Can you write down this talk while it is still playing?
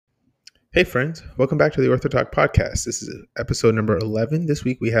Hey friends, welcome back to the orthotalk podcast. This is episode number 11. This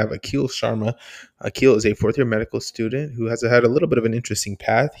week we have Akhil Sharma. Akhil is a fourth year medical student who has had a little bit of an interesting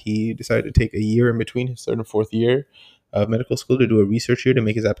path. He decided to take a year in between his third and fourth year of medical school to do a research year to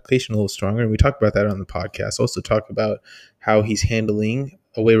make his application a little stronger. And we talked about that on the podcast. Also talk about how he's handling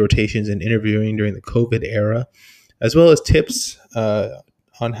away rotations and interviewing during the COVID era, as well as tips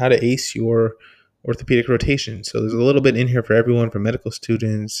on how to ace your orthopedic rotation. So there's a little bit in here for everyone, from medical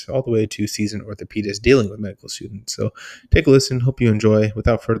students all the way to seasoned orthopedists dealing with medical students. So take a listen. Hope you enjoy.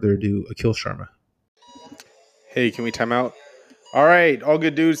 Without further ado, Akhil Sharma. Hey, can we time out? All right, all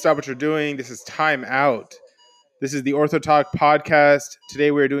good dudes, stop what you're doing. This is Time Out. This is the OrthoTalk podcast.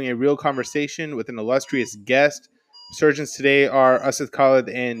 Today we're doing a real conversation with an illustrious guest. Surgeons today are Asad Khalid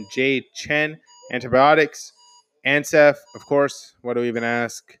and Jay Chen. Antibiotics, ANSEF, of course. What do we even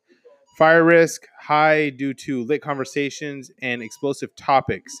ask? Fire risk high due to lit conversations and explosive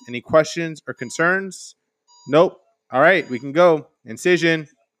topics. Any questions or concerns? Nope. All right, we can go. Incision.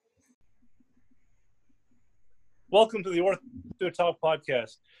 Welcome to the orthotalk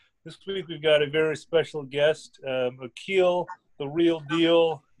podcast. This week we've got a very special guest, Akhil, the real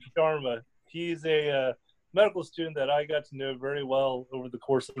deal, Sharma. He's a medical student that I got to know very well over the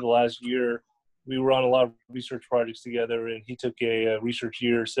course of the last year. We were on a lot of research projects together, and he took a research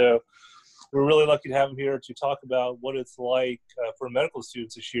year. So we're really lucky to have him here to talk about what it's like for medical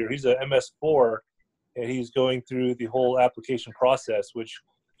students this year. He's a MS4, and he's going through the whole application process, which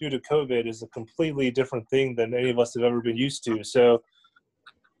due to COVID is a completely different thing than any of us have ever been used to. So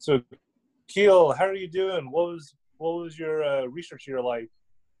Keel, how are you doing? What was your research year like?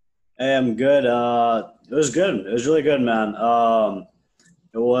 Hey, I'm good. It was good. It was really good, man.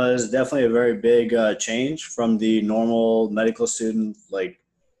 It was definitely a very big change from the normal medical student, like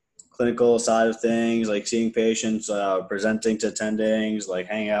clinical side of things, like seeing patients, presenting to attendings, like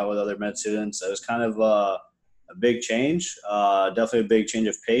hanging out with other med students. It was kind of a big change, definitely a big change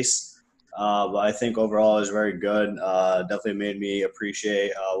of pace. But I think overall it was very good. Definitely made me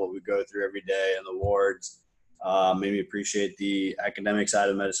appreciate what we go through every day in the wards. Made me appreciate the academic side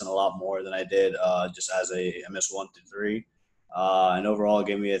of medicine a lot more than I did just as a MS1 to 3. And overall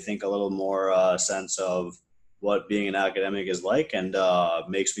gave me, I think, a little more sense of what being an academic is like, and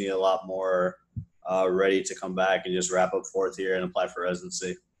makes me a lot more ready to come back and just wrap up fourth year and apply for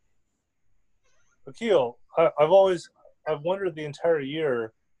residency. Akil, I've wondered the entire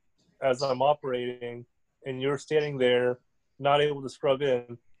year as I'm operating and you're standing there not able to scrub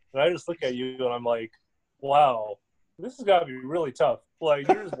in, and I just look at you and I'm like, wow, this has got to be really tough. Like,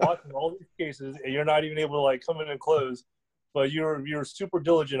 you're just watching all these cases and you're not even able to like come in and close, but you're super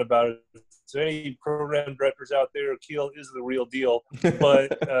diligent about it. So any program directors out there, Akil is the real deal.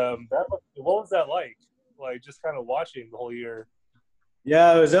 But what was that like? Like, just kind of watching the whole year.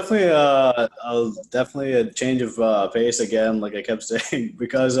 Yeah, it was definitely a change of pace again, like I kept saying,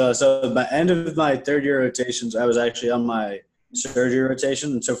 because so at the end of my third year rotations, I was actually on my surgery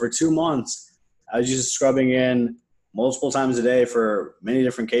rotation. And so for 2 months, I was just scrubbing in multiple times a day for many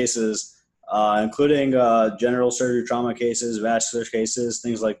different cases, including general surgery trauma cases, vascular cases,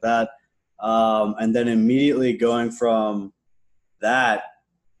 things like that. And then immediately going from that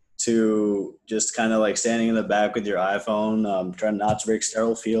to just kind of like standing in the back with your iPhone, trying not to break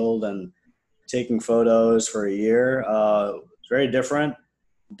sterile field and taking photos for a year. It's very different,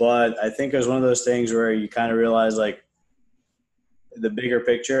 but I think it was one of those things where you kind of realize like the bigger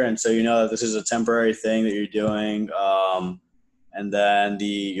picture. And so, you know, that this is a temporary thing that you're doing. And then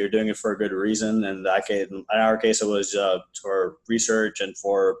you're doing it for a good reason. And in our case, it was for research and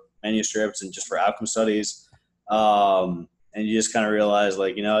for manuscripts and just for outcome studies. And you just kind of realize,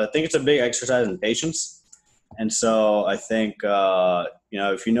 like, you know, I think it's a big exercise in patience. And so I think, you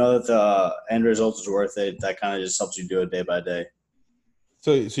know, if you know that the end result is worth it, that kind of just helps you do it day by day.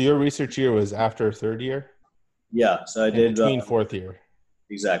 So your research year was after third year? Yeah. So I did. Between fourth year.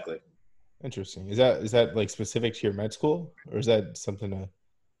 Exactly. Interesting. Is that like specific to your med school, or is that something to?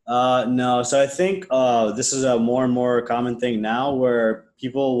 No. So I think this is a more and more common thing now where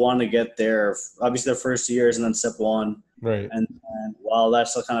people want to get obviously their first years and then step one. Right. And while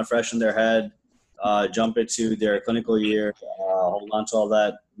that's still kind of fresh in their head, jump into their clinical year, hold on to all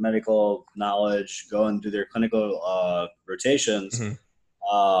that medical knowledge, go and do their clinical rotations.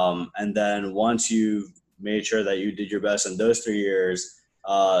 Mm-hmm. And then once you've made sure that you did your best in those 3 years,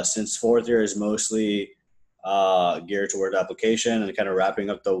 since fourth year is mostly geared toward application and kind of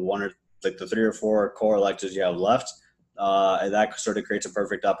wrapping up the 3 or 4 core electives you have left, and that sort of creates a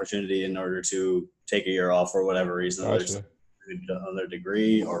perfect opportunity in order to take a year off for whatever reason, whether it's on their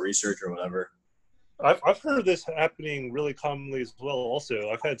degree or research or whatever. I've heard this happening really commonly as well. Also,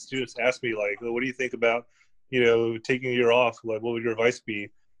 I've had students ask me like, "What do you think about, taking a year off? Like, what would your advice be?"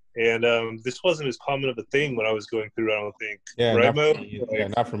 And this wasn't as common of a thing when I was going through. I don't think, Yeah, right, not for Mo? me. Yeah,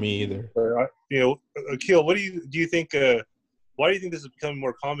 not for me either. Akil, what do you think? Why do you think this is becoming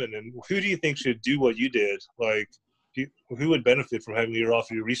more common? And who do you think should do what you did? Like, who would benefit from having a year off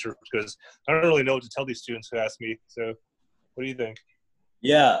to do research? Because I don't really know what to tell these students who ask me. So, what do you think?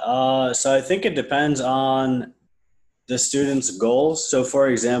 Yeah, so I think it depends on the student's goals. So, for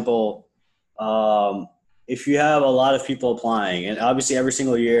example, um, if you have a lot of people applying, and obviously every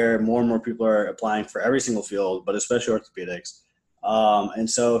single year more and more people are applying for every single field, but especially orthopedics. And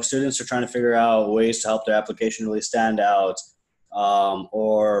so students are trying to figure out ways to help their application really stand out,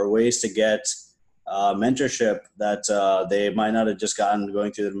 or ways to get mentorship that they might not have just gotten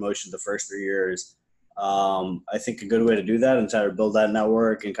going through the motion the first 3 years. I think a good way to do that and try to build that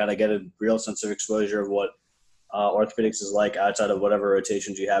network and kind of get a real sense of exposure of what orthopedics is like outside of whatever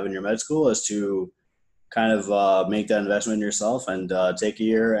rotations you have in your med school is to kind of make that investment in yourself and take a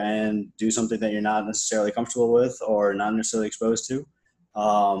year and do something that you're not necessarily comfortable with or not necessarily exposed to.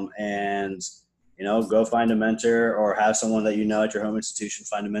 And, go find a mentor or have someone that you know at your home institution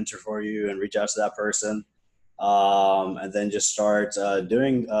find a mentor for you and reach out to that person. And then just start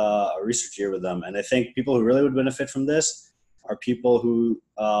doing a research year with them. And I think people who really would benefit from this are people who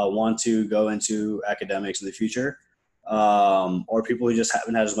want to go into academics in the future, or people who just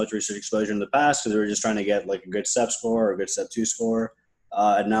haven't had as much research exposure in the past because they were just trying to get like a good step score or a good step two score,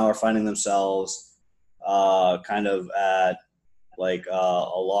 and now are finding themselves kind of at like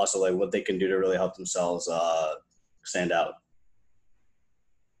a loss of like what they can do to really help themselves stand out.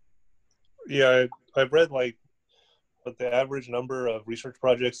 Yeah, I've read like what the average number of research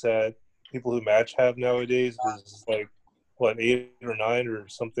projects that people who match have nowadays is like what 8 or 9 or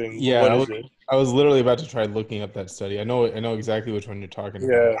something. Yeah, What is it? I was literally about to try looking up that study. I know exactly which one you're talking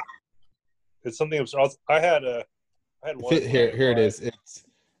about. Yeah, it's something absurd. I had one of Here it is. It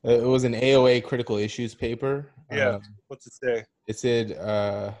was an AOA critical issues paper. yeah. What's it say? It said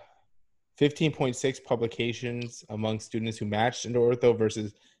 15.6 publications among students who matched into ortho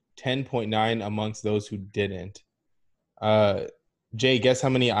versus 10.9 amongst those who didn't. Jay, guess how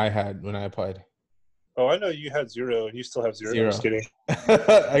many I had when I applied? Oh, I know you had 0 and you still have 0. I'm just kidding.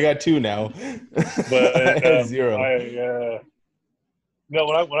 I got 2 now. I But had 0. no,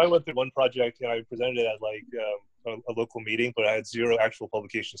 when I went through one project and I presented it at like a local meeting, but I had 0 actual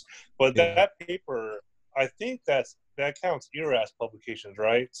publications. But that paper, I think that counts ERAS publications,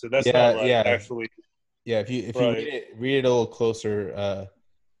 right? So that's not like actually. Yeah, if you read it a little closer,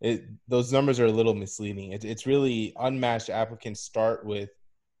 those numbers are a little misleading. It's really unmatched applicants start with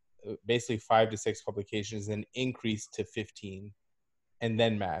basically 5 to 6 publications, then increase to 15, and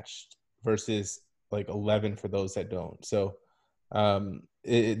then matched versus like 11 for those that don't. So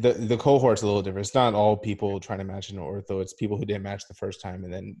the cohort's a little different. It's not all people trying to match into ortho. It's people who didn't match the first time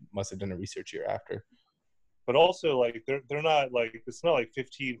and then must have done a research year after. But also, like they're not like it's not like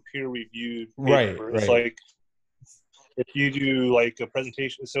 15 peer-reviewed papers. Right. It's like if you do like a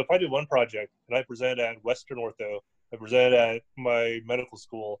presentation. So if I do one project and I present at Western Ortho, I present at my medical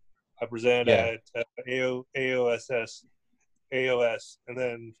school, I present at AOS, and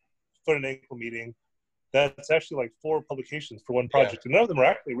then foot and ankle meeting. That's actually like 4 publications for one project, and none of them are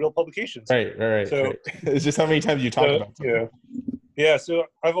actually real publications. Right. So right. It's just how many times you talk about something. Yeah. So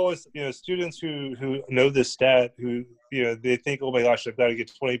I've always, students who know this stat, who they think, oh my gosh, I've got to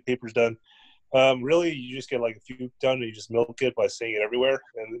get 20 papers done. Really, you just get like a few done, and you just milk it by saying it everywhere,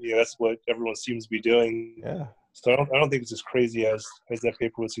 and that's what everyone seems to be doing. Yeah. So I don't think it's as crazy as that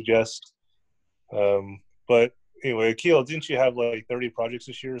paper would suggest. But anyway, Akhil, didn't you have like 30 projects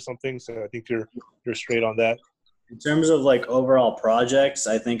this year or something? So I think you're straight on that. In terms of like overall projects,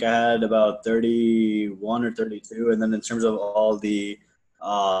 I think I had about 31 or 32. And then in terms of all the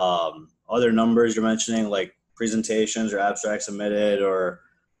other numbers you're mentioning, like presentations or abstracts submitted or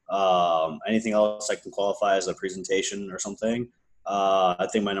anything else that can qualify as a presentation or something, I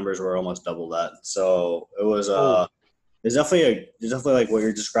think my numbers were almost double that. So it was there's definitely like what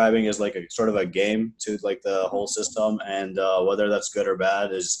you're describing is like a sort of a game to like the whole system, and whether that's good or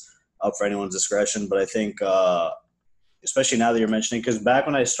bad is up for anyone's discretion. But I think especially now that you're mentioning, because back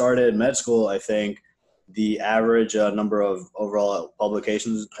when I started med school, I think the average number of overall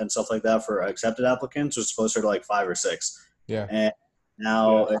publications and stuff like that for accepted applicants was closer to like 5 or 6. Yeah. And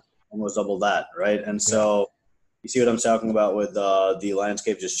now it's almost double that, right? And so you see what I'm talking about with the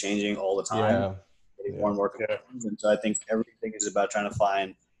landscape just changing all the time. Getting more and more competitive. And so I think everything is about trying to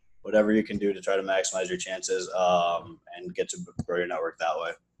find whatever you can do to try to maximize your chances and get to grow your network that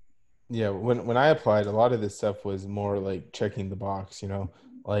way. Yeah, when I applied, a lot of this stuff was more like checking the box,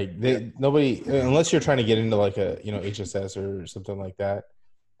 like Yeah. nobody, unless you're trying to get into like a HSS or something like that,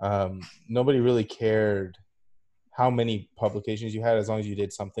 nobody really cared how many publications you had as long as you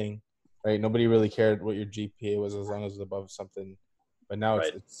did something, right? Nobody really cared what your GPA was as long as it was above something. But now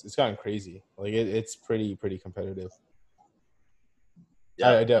Right. it's gotten crazy. Like it's pretty competitive.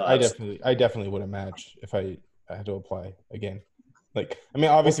 Yeah. No, I definitely wouldn't match if I had to apply again. Like, I mean,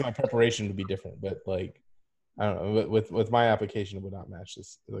 obviously my preparation would be different, but like, I don't know, with my application, it would not match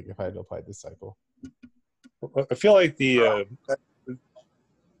this. Like, if I had to apply this cycle. I feel like the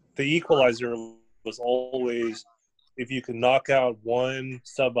equalizer was always if you could knock out one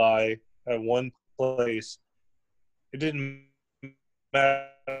sub-I at one place, it didn't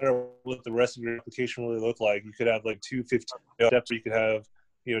matter what the rest of your application really looked like. You could have like 250 steps, or you could have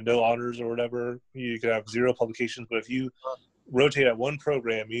no honors or whatever. You could have 0 publications, but if you rotate at one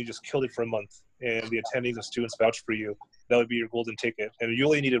program, you just killed it for a month, and the attendings and students vouch for you. That would be your golden ticket, and you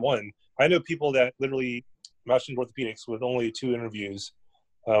only needed one. I know people that literally matched in orthopedics with only 2 interviews.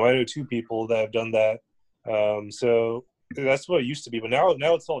 I know 2 people that have done that. So that's what it used to be, but now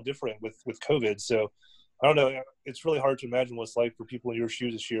it's all different with COVID. So I don't know. It's really hard to imagine what's like for people in your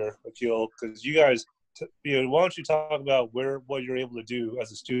shoes this year, Akhil, because you guys, why don't you talk about what you're able to do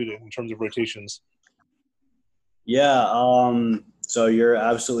as a student in terms of rotations? Yeah, so you're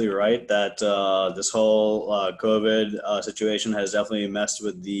absolutely right that this whole COVID situation has definitely messed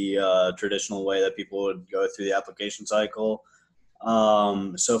with the traditional way that people would go through the application cycle.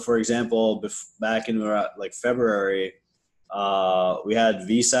 So, for example, back in like February, we had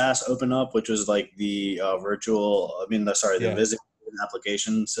VSAS open up, which was like the the Yeah, visit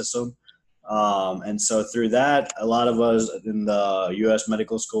application system. And so through that, a lot of us in the U.S.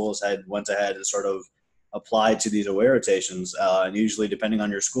 medical schools had went ahead and sort of applied to these away rotations. And usually, depending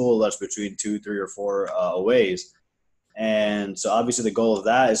on your school, that's between 2, 3, or 4 aways. And so obviously the goal of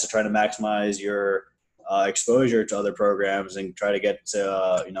that is to try to maximize your exposure to other programs and try to get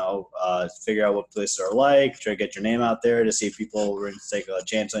to, figure out what places are like, try to get your name out there to see if people are going to take a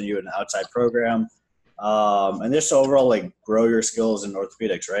chance on you in an outside program. And just overall like grow your skills in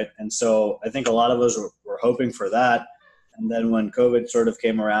orthopedics, right? And so I think a lot of us were hoping for that. And then when COVID sort of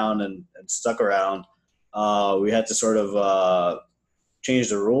came around and stuck around, we had to sort of change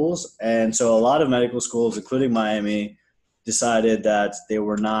the rules. And so a lot of medical schools, including Miami, decided that they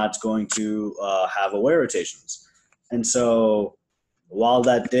were not going to have away rotations. And so while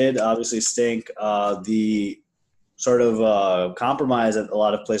that did obviously stink, the sort of compromise that a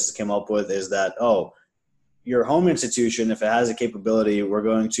lot of places came up with is that, your home institution, if it has a capability, we're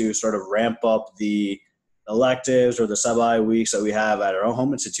going to sort of ramp up the electives or the sub-I weeks that we have at our own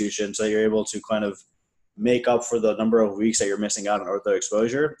home institution so you're able to kind of make up for the number of weeks that you're missing out on ortho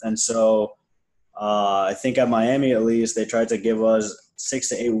exposure. And so I think at Miami, at least, they tried to give us 6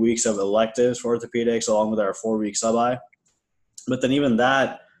 to 8 weeks of electives for orthopedics along with our 4-week sub-I. But then even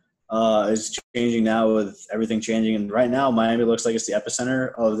that is changing now with everything changing. And right now, Miami looks like it's the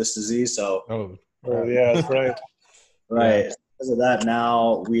epicenter of this disease. So, Oh yeah, that's right. right. Yeah. Because of that,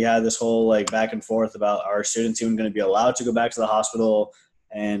 now we had this whole like back and forth about our students even going to be allowed to go back to the hospital.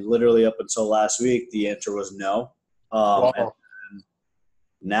 And literally up until last week, the answer was no. Wow. And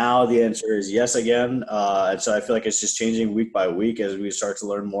now the answer is yes again. And so I feel like it's just changing week by week as we start to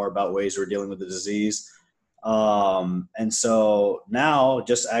learn more about ways we're dealing with the disease. And so now,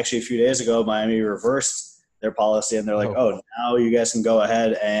 just actually a few days ago, Miami reversed their policy and they're like, now you guys can go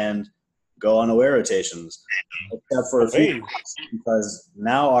ahead and go on away rotations, except for a few, because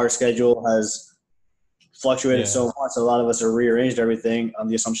now our schedule has fluctuated so much. A lot of us are rearranged everything on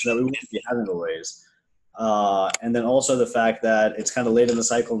the assumption that we won't be having aways. And then also the fact that it's kind of late in the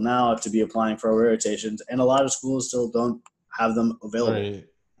cycle now to be applying for away rotations, and a lot of schools still don't have them available. Right.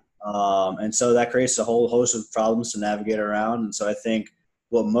 And so that creates a whole host of problems to navigate around. And so I think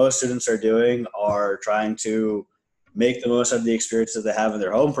what most students are doing are trying to make the most of the experience that they have in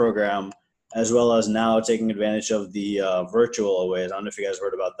their home program, as well as now taking advantage of the virtual aways. I don't know if you guys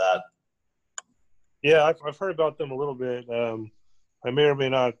heard about that. Yeah, I've heard about them a little bit. I may or may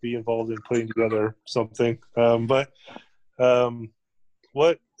not be involved in putting together something, but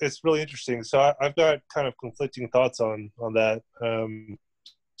what it's really interesting. So I've got kind of conflicting thoughts on that.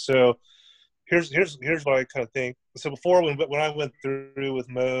 So here's what I kind of think. So before when I went through with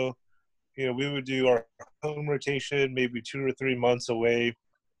Mo, we would do our home rotation maybe 2 or 3 months away.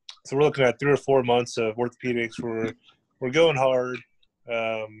 So we're looking at 3 or 4 months of orthopedics. We're going hard.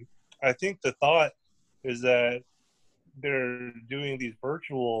 I think the thought is that they're doing these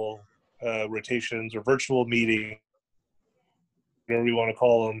virtual rotations or virtual meetings, whatever you want to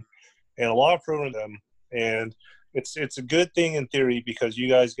call them, and a lot of programs them. And it's a good thing in theory because you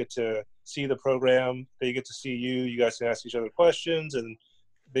guys get to see the program, they get to see you, you guys can ask each other questions, and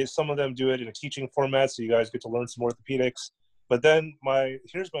some of them do it in a teaching format, so you guys get to learn some orthopedics. But then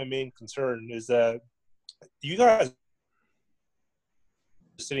here's my main concern is that you guys are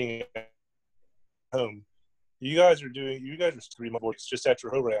sitting at home. You guys are 3 months just at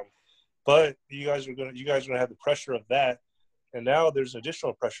your program, but you guys are gonna have the pressure of that, and now there's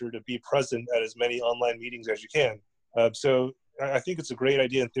additional pressure to be present at as many online meetings as you can. So I think it's a great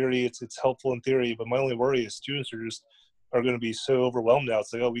idea in theory. It's helpful in theory, but my only worry is students are going to be so overwhelmed now.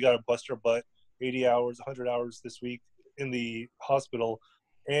 It's like, oh, we got to bust our butt 80 hours, 100 hours this week in the hospital,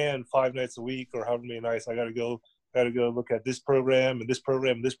 and 5 nights a week or however many nights I got to go look at this program and this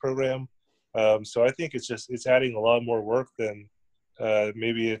program and this program. So I think it's adding a lot more work than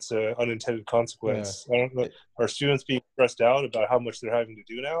maybe it's an unintended consequence. Yeah. I don't know. Are students being stressed out about how much they're having to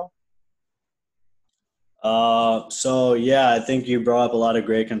do now? So yeah, I think you brought up a lot of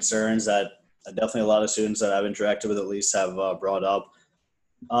great concerns that definitely a lot of students that I've interacted with at least have brought up.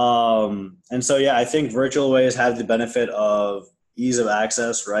 And so, yeah, I think virtual ways have the benefit of ease of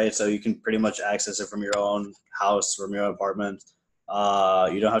access, right? So you can pretty much access it from your own house, from your own apartment.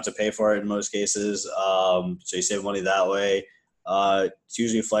 You don't have to pay for it in most cases. So you save money that way. It's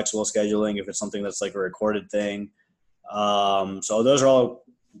usually flexible scheduling if it's something that's like a recorded thing. So those are all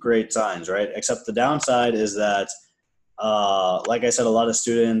great signs, right? Except the downside is that, like I said, a lot of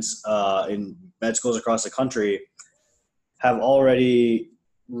students in med schools across the country have already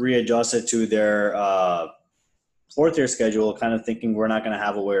readjusted to their fourth year schedule, kind of thinking we're not going to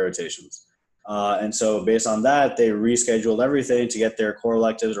have away rotations. And so based on that, they rescheduled everything to get their core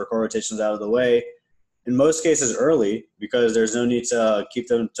electives or core rotations out of the way. In most cases early, because there's no need to keep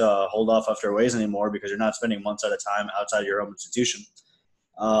them to hold off after aways anymore because you're not spending months at a time outside your home institution.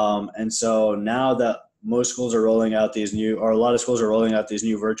 And so now that most schools are rolling out these new, or a lot of schools are rolling out these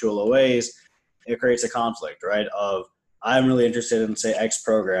new virtual aways, it creates a conflict, right? Of I'm really interested in, say, X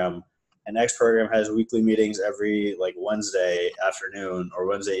program, and X program has weekly meetings every like Wednesday afternoon or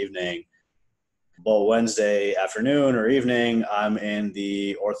Wednesday evening. Well, Wednesday afternoon or evening, I'm in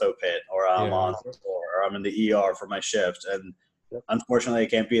the ortho pit, or I'm on the floor, or I'm in the ER for my shift, and unfortunately I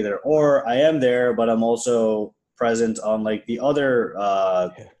can't be there. Or I am there, but I'm also present on like the other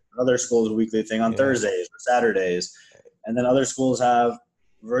schools' weekly thing on Thursdays or Saturdays, and then other schools have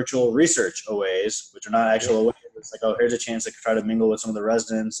virtual research aways, which are not actual aways. It's like, oh, here's a chance to try to mingle with some of the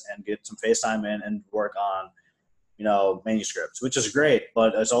residents and get some FaceTime in and work on, manuscripts, which is great,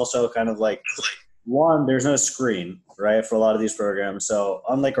 but it's also kind of like, one, there's no screen, right, for a lot of these programs. So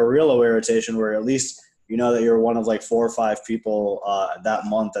unlike a real away rotation where at least you know that you're one of like 4 or 5 people that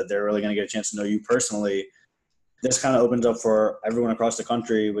month that they're really going to get a chance to know you personally, this kind of opens up for everyone across the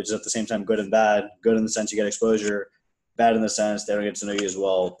country, which is at the same time good and bad. Good in the sense you get exposure, bad in the sense they don't get to know you as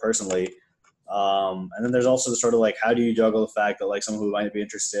well personally. And then there's also the sort of like, how do you juggle the fact that like someone who might be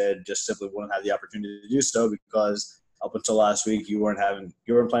interested just simply wouldn't have the opportunity to do so because up until last week you weren't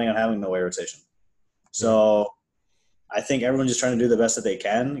planning on having the away rotation. So I think everyone's just trying to do the best that they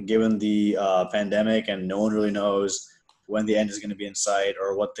can given the pandemic, and no one really knows when the end is going to be in sight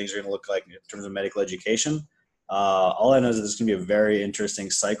or what things are going to look like in terms of medical education. All I know is that this is going to be a very interesting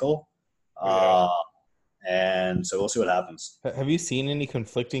cycle. And so we'll see what happens. Have you seen any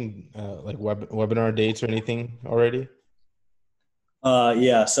conflicting like webinar dates or anything already?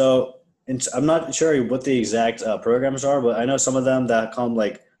 Yeah. So I'm not sure what the exact programs are, but I know some of them that come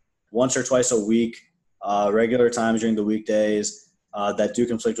like once or twice a week, regular times during the weekdays that do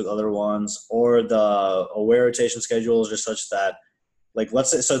conflict with other ones, or the away rotation schedules are such that, like,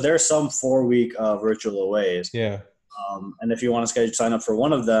 let's say, so there's some 4-week virtual aways. Yeah. And if you want to sign up for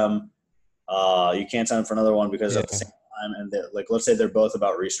one of them, you can't sign up for another one because at the same time, and like, let's say they're both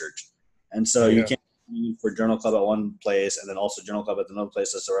about research. And so you can't be for journal club at one place and then also journal club at another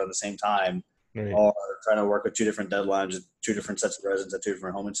place that's around the same time, or trying to work with 2 different deadlines, 2 different sets of residents at 2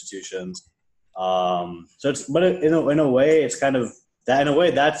 different home institutions. So it's, but in a way, it's kind of that. In a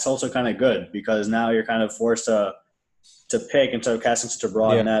way, that's also kind of good because now you're kind of forced to pick instead of casting such a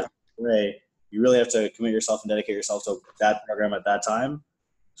broad net way. You really have to commit yourself and dedicate yourself to that program at that time.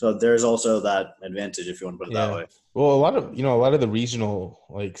 So there's also that advantage if you want to put it that way. Well, a lot of the regional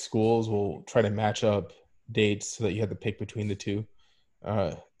like schools will try to match up dates so that you have to pick between the two.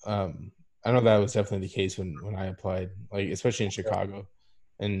 I know that was definitely the case when I applied, like especially in Chicago.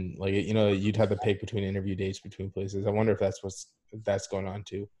 And like, you'd have to pick between interview dates between places. I wonder if that's going on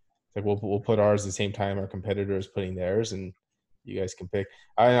too. It's like we'll put ours at the same time our competitor is putting theirs, and you guys can pick.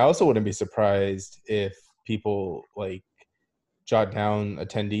 I also wouldn't be surprised if people like jot down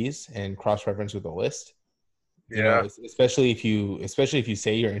attendees and cross-reference with a list. You know, Yeah. especially if you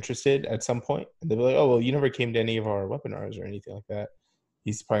say you're interested at some point, and they'll be like, "Oh, well, you never came to any of our webinars or anything like that."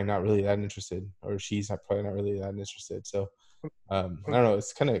 He's probably not really that interested, or she's probably not really that interested. So, I don't know.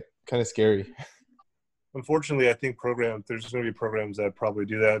 It's kind of scary. Unfortunately, I think there's going to be programs that probably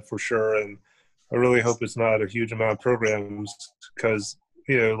do that for sure, and I really hope it's not a huge amount of programs because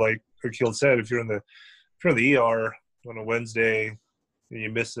like Akhil said, if you're in the ER on a Wednesday and you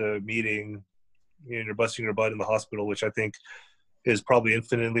miss a meeting, you're busting your butt in the hospital, which I think is probably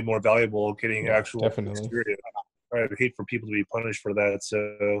infinitely more valuable getting actual Definitely. experience. I'd hate for people to be punished for that.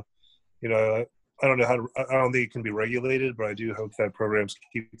 So, I don't know I don't think it can be regulated, but I do hope that programs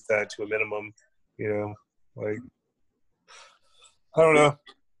keep that to a minimum. Like, I don't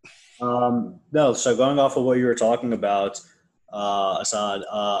know. No, so going off of what you were talking about, Assad,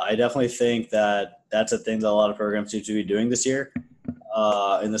 I definitely think that that's a thing that a lot of programs need to be doing this year,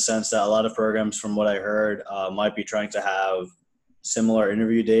 in the sense that a lot of programs, from what I heard, might be trying to have similar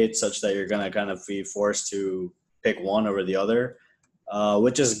interview dates such that you're going to kind of be forced to pick one over the other,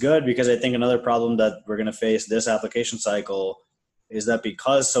 which is good because I think another problem that we're going to face this application cycle is that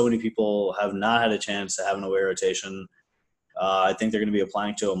because so many people have not had a chance to have an away rotation, I think they're going to be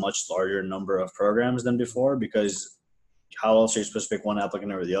applying to a much larger number of programs than before because how else are you supposed to pick one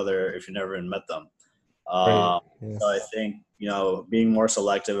applicant over the other if you never even met them? Right. Yeah. So I think, being more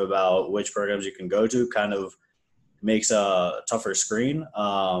selective about which programs you can go to kind of makes a tougher screen,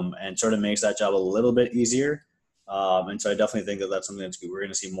 and sort of makes that job a little bit easier. And so I definitely think that that's something that we're going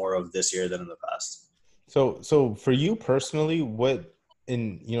to see more of this year than in the past. So for you personally, what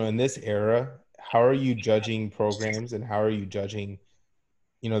in this era, how are you judging programs and how are you judging,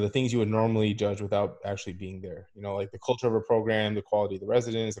 the things you would normally judge without actually being there? Like the culture of a program, the quality of the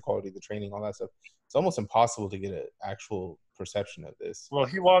residents, the quality of the training, all that stuff. It's almost impossible to get an actual perception of this. Well,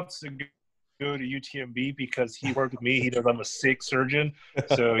 he wants to go to UTMB because he worked with me. He knows I'm a sick surgeon,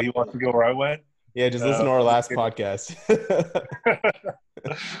 so he wants to go where I went. Yeah, just listen to our last podcast.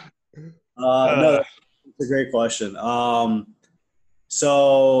 No, that's a great question.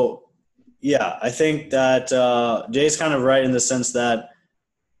 So yeah, I think that Jay's kind of right in the sense that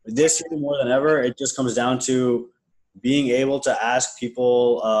this year more than ever, it just comes down to being able to ask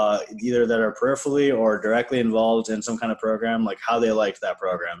people either that are peripherally or directly involved in some kind of program, like how they liked that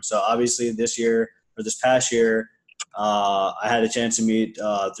program. So obviously this past year, I had a chance to meet 3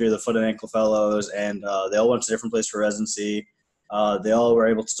 of the foot and ankle fellows, and they all went to different places for residency. They all were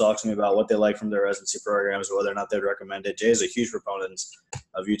able to talk to me about what they like from their residency programs, whether or not they'd recommend it. Jay is a huge proponent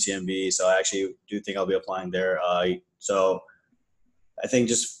of UTMB, so I actually do think I'll be applying there. So I think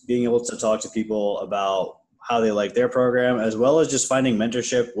just being able to talk to people about how they like their program, as well as just finding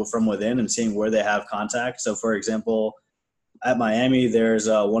mentorship from within and seeing where they have contact. So, for example, at Miami, there's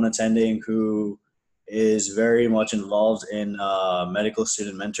one attending who is very much involved in medical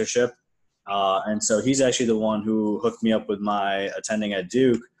student mentorship. And so he's actually the one who hooked me up with my attending at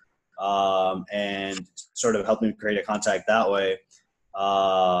Duke, and sort of helped me create a contact that way.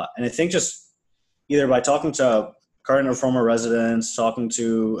 And I think just either by talking to current or former residents, talking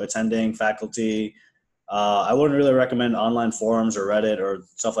to attending faculty, I wouldn't really recommend online forums or Reddit or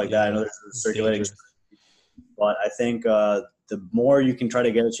stuff like that. I know there's circulating, but I think the more you can try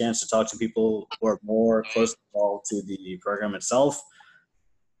to get a chance to talk to people who are more closely involved to the program itself,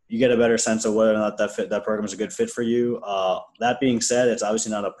 you get a better sense of whether or not that program is a good fit for you. That being said, it's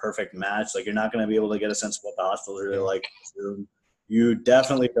obviously not a perfect match. Like, you're not going to be able to get a sense of what the hospitals really like. You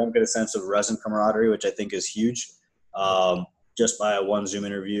definitely don't get a sense of resident camaraderie, which I think is huge. Just by a one Zoom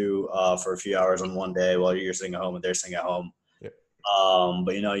interview for a few hours on one day while you're sitting at home and they're sitting at home. Yep.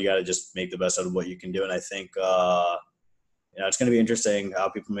 But you got to just make the best out of what you can do. And I think, it's going to be interesting how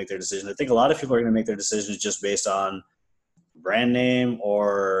people make their decisions. I think a lot of people are going to make their decisions just based on brand name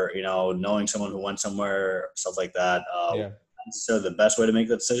or, knowing someone who went somewhere, stuff like that. Not necessarily the best way to make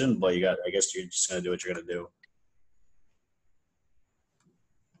the decision, but I guess you're just going to do what you're going to do.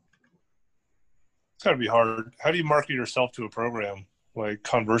 It's got to be hard. How do you market yourself to a program? Like,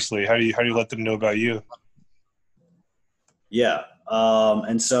 conversely, how do you let them know about you? Yeah.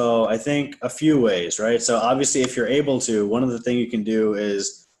 And so I think a few ways, right? So obviously, if you're able to, one of the things you can do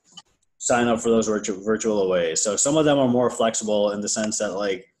is sign up for those virtual aways. So some of them are more flexible in the sense that,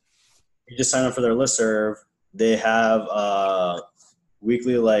 like, you just sign up for their listserv. They have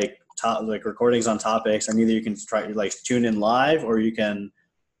weekly recordings on topics, and either you can try tune in live or you can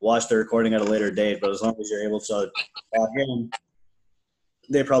watch the recording at a later date. But as long as you're able to log in,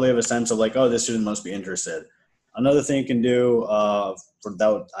 they probably have a sense of this student must be interested. Another thing you can do for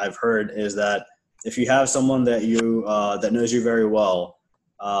that I've heard is that if you have someone that you that knows you very well,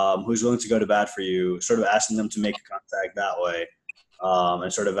 who's willing to go to bat for you, sort of asking them to make a contact that way,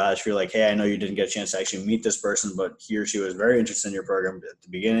 and sort of if you're like, hey, I know you didn't get a chance to actually meet this person, but he or she was very interested in your program at the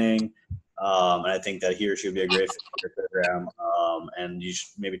beginning, and I think that he or she would be a great fit for your program, and you should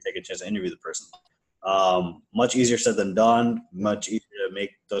maybe take a chance to interview the person. Much easier said than done. Much easier to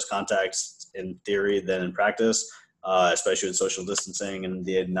make those contacts in theory than in practice, especially with social distancing and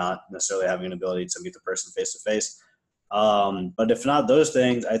the not necessarily having an ability to meet the person face to face. But if not those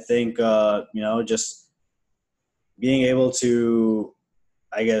things, I think just being able to,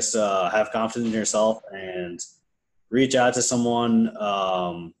 I guess, have confidence in yourself and reach out to someone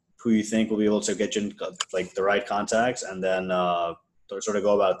who you think will be able to get you like the right contacts, and then sort of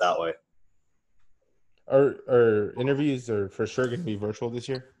go about it that way. Our interviews are for sure going to be virtual this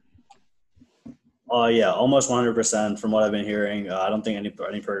year. Yeah, almost 100% from what I've been hearing. I don't think any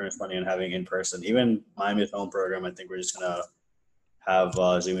program is planning on having in person. Even Miami's home program, I think we're just gonna have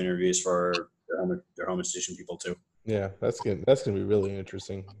Zoom interviews for their home institution people too. Yeah, that's good. That's going to be really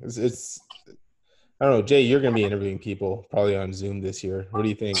interesting. It's I don't know, Jay. You're going to be interviewing people probably on Zoom this year. What do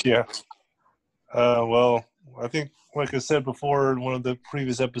you think? Yeah. Well, I think, like I said before in one of the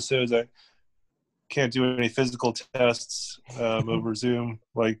previous episodes, I can't do any physical tests over Zoom,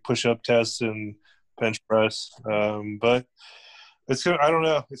 like push-up tests and bench press. But I don't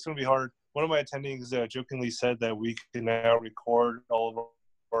know. It's going to be hard. One of my attendings jokingly said that we can now record all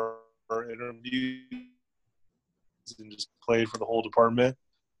of our interviews and just play it for the whole department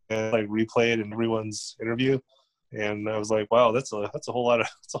and like replay it in everyone's interview. And I was like, wow, that's a whole lot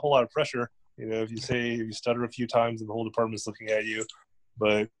of pressure. You know, if you stutter a few times and the whole department's looking at you,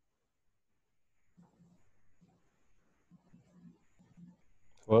 but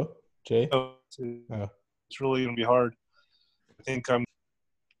Hello, Jay? It's really going to be hard. I think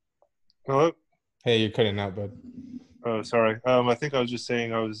hello? Hey, you're cutting out, bud. Oh, sorry. I think I was just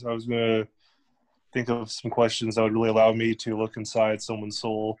saying I was going to think of some questions that would really allow me to look inside someone's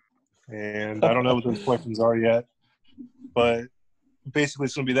soul. And I don't know what those questions are yet, but basically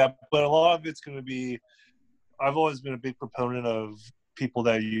it's going to be that. But a lot of it's going to be, I've always been a big proponent of people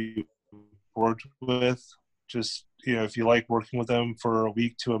that you worked with. Just, you know, if you like working with them for a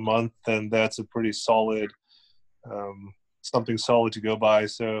week to a month, then that's a pretty solid, something solid to go by.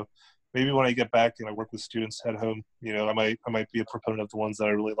 So maybe when I get back and I work with students at home, you know, I might be a proponent of the ones that I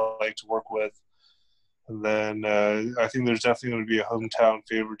really like to work with. And then I think there's definitely going to be a hometown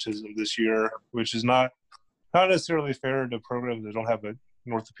favoritism this year, which is not necessarily fair to programs that don't have an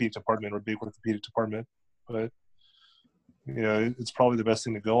orthopedic department or a big orthopedic department, but you know, it's probably the best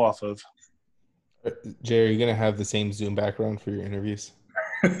thing to go off of. Jay, are you going to have the same Zoom background for your interviews?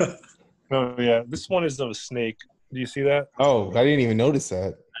 Oh yeah, this one is of a snake. Do you see that? Oh, I didn't even notice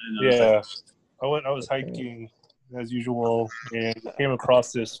that. Yeah, I was hiking as usual and came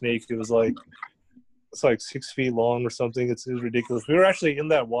across this snake. It's like 6 feet long or something. It's ridiculous. We were actually in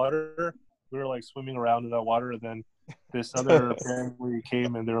that water. We were like swimming around in that water, and then this other family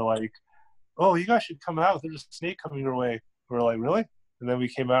came and they were like, "Oh, you guys should come out. There's a snake coming your way." We were like, "Really?" And then we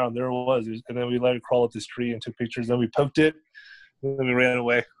came out and there it was. And then we let it crawl up this tree and took pictures. Then we poked it, and then we ran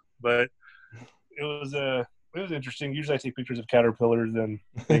away. But it was interesting. Usually I take pictures of caterpillars and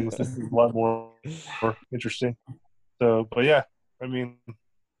things. This is a lot more interesting. So, but yeah, I mean,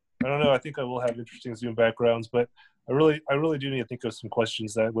 I don't know. I think I will have interesting Zoom backgrounds, but I really do need to think of some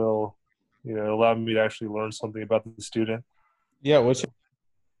questions that will, you know, allow me to actually learn something about the student. Yeah. What's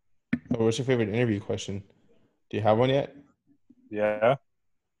your favorite interview question? Do you have one yet? Yeah.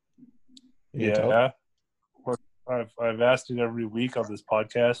 Yeah. I've asked it every week on this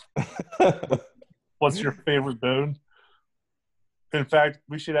podcast. What's your favorite bone? In fact,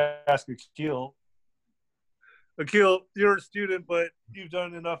 we should ask Akhil. Akhil, you're a student, but you've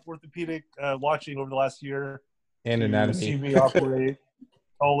done enough orthopedic watching over the last year and anatomy. See me operate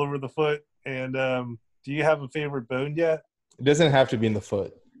all over the foot. And do you have a favorite bone yet? It doesn't have to be in the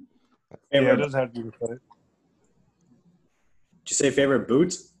foot. Yeah, it doesn't have to be in the foot. Did you say favorite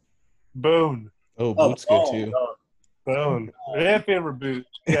boot? Bone. Oh, boot's good too. Bone. And favorite boot.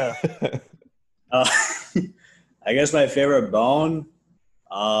 Yeah. I guess my favorite bone.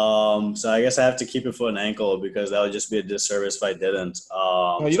 So I guess I have to keep it foot and ankle because that would just be a disservice if I didn't.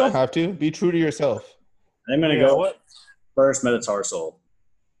 No, you don't have to. Be true to yourself. I'm gonna go first metatarsal.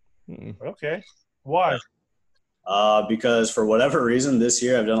 Okay. Why? Because for whatever reason this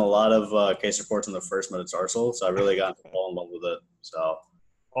year I've done a lot of case reports on the first metatarsal, so I really got to fall in love with it. So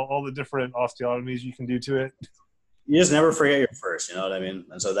all the different osteotomies you can do to it. You just never forget your first, you know what I mean?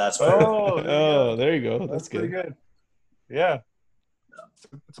 And so that's why. Oh, there you go. That's pretty good. Yeah.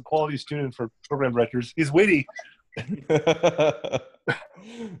 It's a quality student for program directors. He's witty. But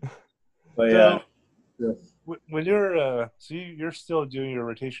So yeah. when you're still doing your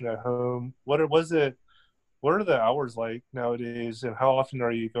rotation at home, what are the hours like nowadays, and how often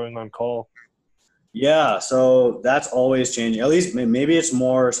are you going on call? Yeah, so that's always changing. At least maybe it's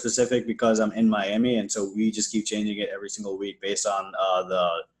more specific because I'm in Miami, and so we just keep changing it every single week based on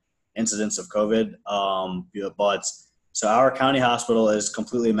the incidence of COVID. But so our county hospital is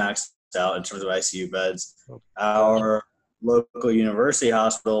completely maxed out in terms of ICU beds. Our local university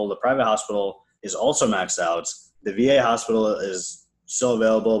hospital, the private hospital, is also maxed out. The VA hospital is still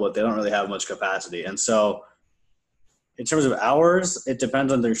available, but they don't really have much capacity. And so in terms of hours, it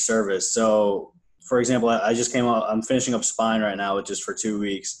depends on their service. So, for example, I just came out, I'm finishing up spine right now, which is for 2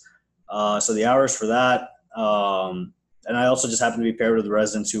 weeks. So the hours for that, and I also just happen to be paired with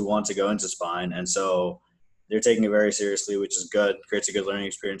residents who want to go into spine. And so they're taking it very seriously, which is good, creates a good learning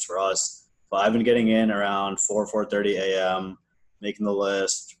experience for us. But I've been getting in around 4:30 a.m., making the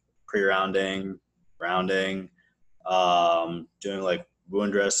list, pre-rounding, rounding, doing like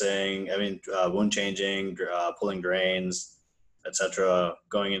wound dressing, wound changing, pulling drains, etc.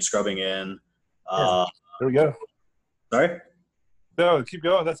 Going in, scrubbing in. Yeah. There we go. Sorry? No, keep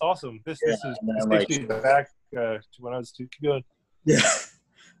going. That's awesome. This takes me back to when I was keep going. Yeah.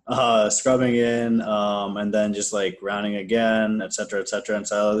 Scrubbing in, and then just like rounding again, etc., etc. And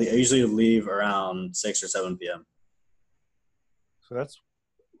so I usually leave around 6 or 7 p.m. So that's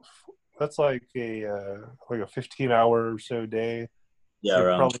like a 15-hour or so day. Yeah, You're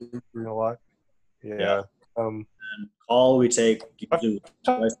around. probably doing a lot. Yeah. Yeah. And call we take.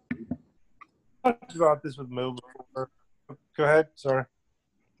 Talked about this with Mo before. Go ahead. Sorry.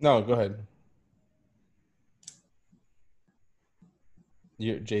 No, go ahead.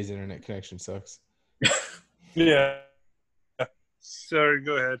 Jay's internet connection sucks. Yeah. Sorry,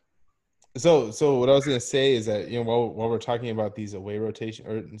 go ahead. So what I was gonna say is that while we're talking about these away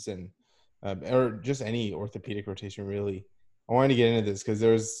rotations or just any orthopedic rotation really, I wanted to get into this because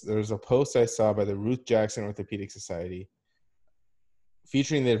there's a post I saw by the Ruth Jackson Orthopedic Society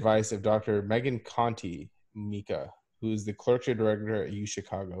featuring the advice of Dr. Megan Conti Mika, who's the clerkship director at U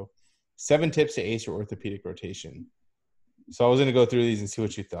Chicago. 7 tips to ace your orthopedic rotation. So I was going to go through these and see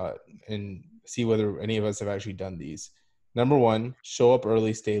what you thought and see whether any of us have actually done these. Number 1, show up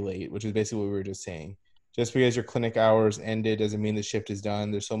early, stay late, which is basically what we were just saying. Just because your clinic hours ended doesn't mean the shift is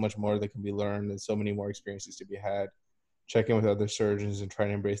done. There's so much more that can be learned. There's so many more experiences to be had. Check in with other surgeons and try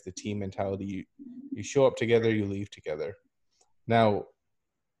to embrace the team mentality. You show up together, you leave together. Now,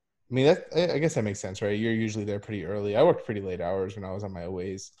 I mean, I guess that makes sense, right? You're usually there pretty early. I worked pretty late hours when I was on my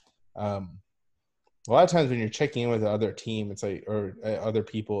aways. A lot of times when you're checking in with the other team, it's like, or other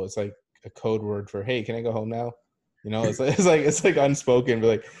people, it's like a code word for, hey, can I go home now? It's like unspoken, but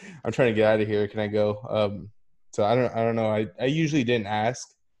like, I'm trying to get out of here. Can I go? So I don't know. I usually didn't ask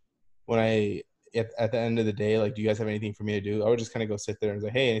when at the end of the day, like, do you guys have anything for me to do? I would just kind of go sit there and say,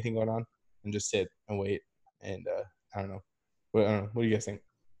 hey, anything going on? And just sit and wait. And I don't know. What do you guys think?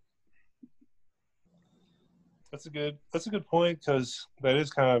 That's a good point, because that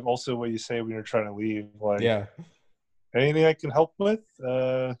is kind of also what you say when you're trying to leave. Like, yeah, anything I can help with,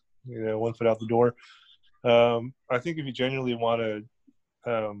 one foot out the door. I think if you genuinely want to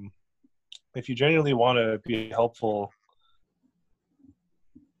be helpful,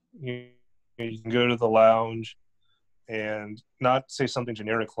 you can go to the lounge and not say something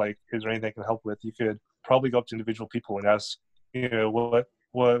generic like, is there anything I can help with? You could probably go up to individual people and ask, what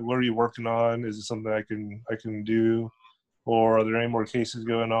are you working on? Is it something I can do? Or are there any more cases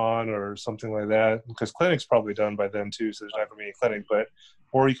going on or something like that? Because clinic's probably done by then too, so there's not going to be any clinic.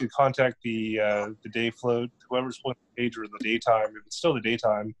 Or you could contact the day float, whoever's pulling the pager in the daytime, if it's still the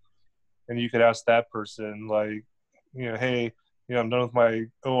daytime, and you could ask that person, like, hey, I'm done with my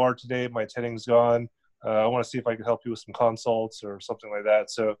OR today, my attending's gone. I want to see if I can help you with some consults or something like that.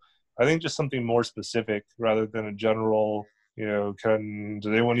 So I think just something more specific rather than a general, does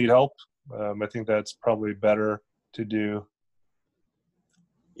anyone need help? I think that's probably better to do.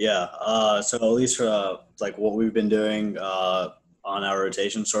 Yeah. So at least for like what we've been doing on our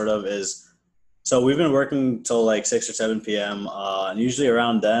rotation sort of is, so we've been working till like 6 or 7 p.m. And usually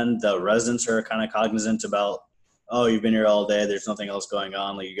around then the residents are kind of cognizant about, oh, you've been here all day, there's nothing else going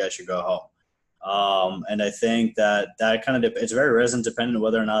on, like you guys should go home. And I think that kind of it's very resident dependent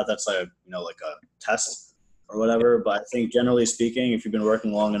whether or not that's like like a test or whatever. But I think generally speaking, if you've been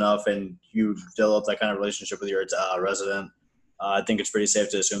working long enough and you develop that kind of relationship with your resident, I think it's pretty safe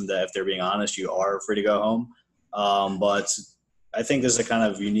to assume that if they're being honest, you are free to go home. But I think this is a kind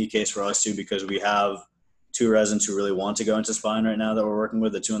of unique case for us too, because we have two residents who really want to go into spine right now that we're working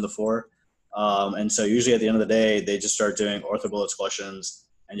with, the 2 and the 4. And so usually at the end of the day, they just start doing ortho bullets questions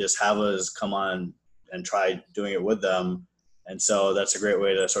and just have us come on and try doing it with them. And so that's a great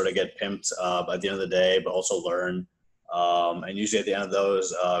way to sort of get pimped at the end of the day, but also learn. And usually at the end of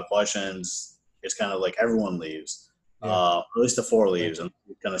those questions, it's kind of like everyone leaves. At least the 4 leaves, and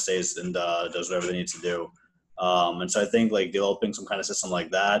kind of stays and does whatever they need to do. And so I think like developing some kind of system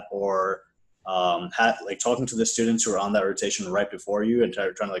like that, or like talking to the students who are on that rotation right before you and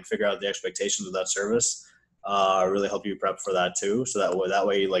trying to like figure out the expectations of that service, really help you prep for that too. So that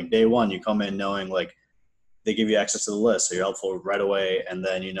way, like day one, you come in knowing like they give you access to the list, so you're helpful right away, and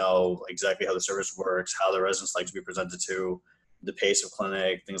then you know exactly how the service works, how the residents like to be presented to, the pace of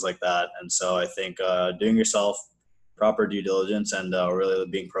clinic, things like that. And so I think doing yourself proper due diligence and really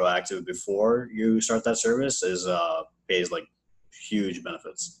being proactive before you start that service is pays like huge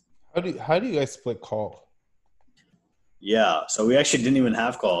benefits. How do you guys split call? Yeah, so we actually didn't even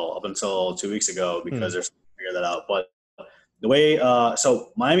have call up until 2 weeks ago because they're trying to figure that out. But the way,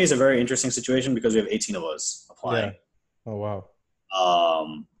 so Miami is a very interesting situation because we have 18 of us applying. Yeah. Oh wow.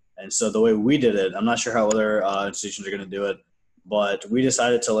 And so the way we did it, I'm not sure how other institutions are going to do it, but we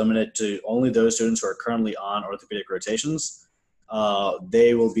decided to limit it to only those students who are currently on orthopedic rotations.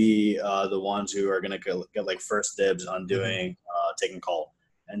 They will be the ones who are going to get like first dibs on doing taking call.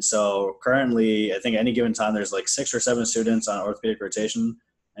 And so currently, I think any given time, there's like 6 or 7 students on orthopedic rotation.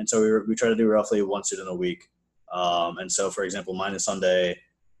 And so we try to do roughly 1 student a week. And so, for example, mine is Sunday,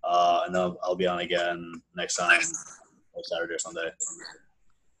 and then I'll be on again next time, like Saturday or Sunday.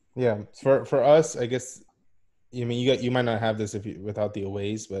 Yeah, for us, I guess. I mean, you might not have this without the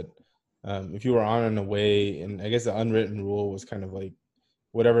aways, but if you were on an away, and I guess the unwritten rule was kind of like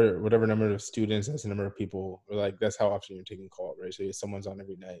whatever number of students, that's the number of people, or like that's how often you're taking call, right? So someone's on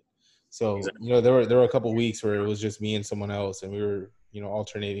every night. So Exactly. you know there were a couple of weeks where it was just me and someone else, and we were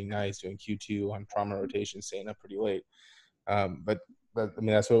alternating nights doing Q2 on trauma rotation, staying up pretty late. But I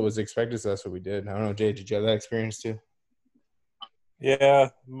mean that's what was expected, so that's what we did. I don't know, Jay, did you have that experience too? Yeah,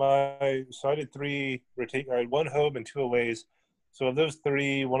 so I did 3 I had 1 home and 2 aways. So of those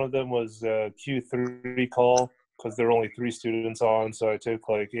 3, one of them was Q3 call because there were only 3 students on. So I took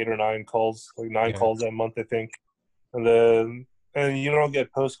like 8 or 9 calls, like 9 calls that month, I think. And you don't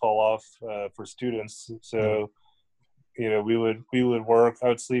get post call off for students. So we would work. I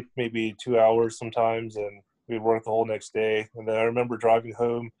would sleep maybe 2 hours sometimes, and we'd work the whole next day. And then I remember driving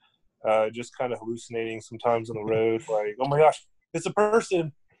home, just kind of hallucinating sometimes on the road, like, oh my gosh, it's a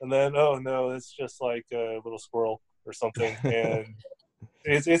person, and then oh no, it's just like a little squirrel or something. And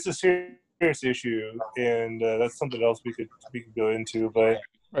it's a serious issue, and that's something else we could go into. But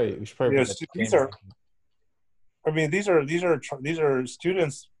right, we should probably these are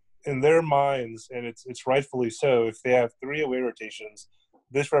students in their minds, and it's rightfully so. If they have 3 away rotations,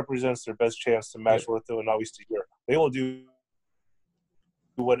 this represents their best chance to match ortho and always to year. They will do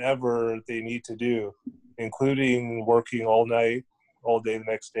whatever they need to do, including working all night, all day the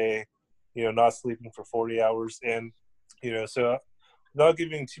next day, not sleeping for 40 hours. And, so without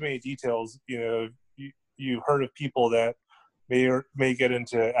giving too many details, you've heard of people that may get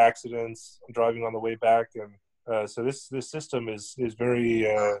into accidents driving on the way back. And so this system is very,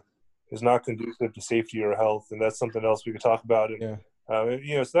 is not conducive to safety or health. And that's something else we could talk about. And, so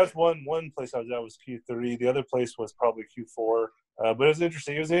that's one place I was at was Q3. The other place was probably Q4. But it was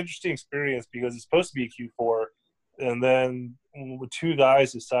interesting. It was an interesting experience because it's supposed to be Q4, and then 2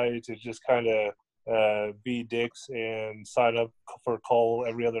 guys decided to just kind of be dicks and sign up for a call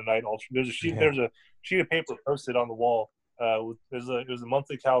every other night. There's a sheet of paper posted on the wall. It was a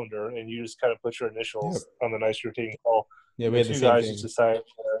monthly calendar, and you just kind of put your initials on the nights you're taking call. Yeah, we had the 2 same guys thing. just decided.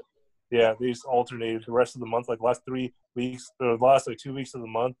 They just alternated the rest of the month. Like last 3 weeks, or the last like 2 weeks of the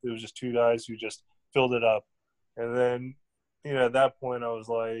month, it was just 2 guys who just filled it up, and then. At that point, I was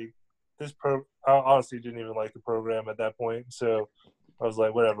like, I honestly didn't even like the program at that point. So I was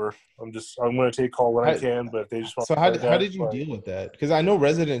like, whatever. I'm going to take call when I can, but if they just want so to how did you deal with that? Because I know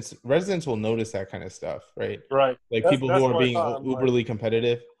residents will notice that kind of stuff, right? Right. Like people who are being uberly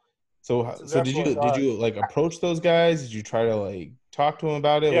competitive. So did you like approach those guys? Did you try to like talk to them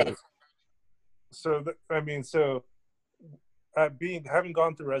about it? Yeah. So having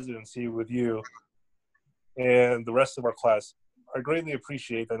gone through residency with you and the rest of our class, I greatly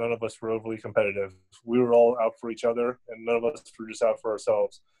appreciate that none of us were overly competitive. We were all out for each other, and none of us were just out for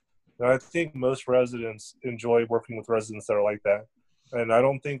ourselves. And I think most residents enjoy working with residents that are like that. And I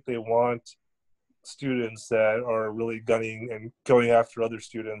don't think they want students that are really gunning and going after other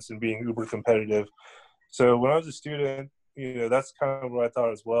students and being uber competitive. So when I was a student, that's kind of what I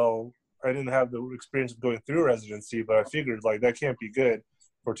thought as well. I didn't have the experience of going through residency, but I figured like that can't be good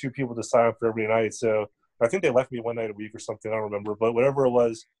for two people to sign up for every night. So I think they left me one night a week or something. I don't remember, but whatever it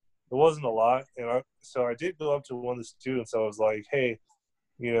wasn't a lot. And so I did go up to one of the students. I was like, hey,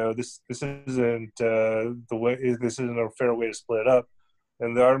 this isn't the way. This isn't a fair way to split it up.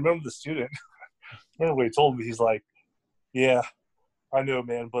 And I remember the student. I remember what he told me. He's like, yeah, I know,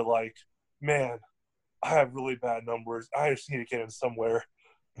 man, but like, man, I have really bad numbers. I just need to get in somewhere.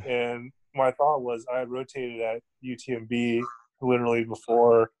 And my thought was I had rotated at UTMB literally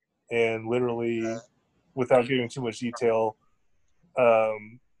before, and literally without giving too much detail,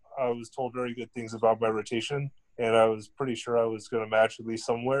 I was told very good things about my rotation, and I was pretty sure I was going to match at least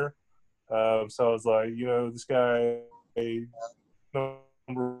somewhere. So I was like, this guy,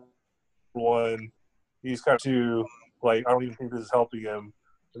 number one, he's kind of two, like, I don't even think this is helping him.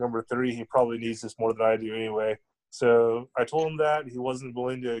 Number three, he probably needs this more than I do anyway. So I told him that he wasn't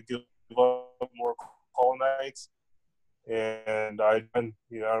willing to give up more call nights, and I don't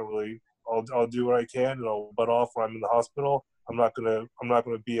really. I'll do what I can, and I'll butt off when I'm in the hospital. I'm not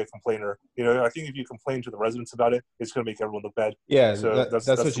gonna be a complainer. I think if you complain to the residents about it, it's gonna make everyone look bad. Yeah, So that's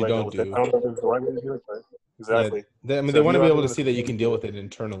what the you way I go don't with it. do. I don't know if it's the right way to do it, but exactly. Yeah, So they want to be able to gonna see that you can deal with it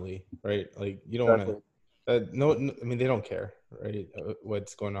internally, right? Like you don't exactly. want to. No, I mean they don't care, right?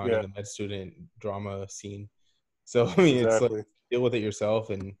 What's going on in Yeah, the med student drama scene. So I mean, it's like exactly. deal with it yourself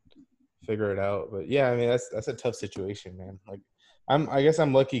and figure it out. But yeah, I mean that's a tough situation, man. Like I guess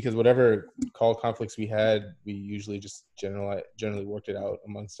I'm lucky because whatever call conflicts we had, we usually just generally worked it out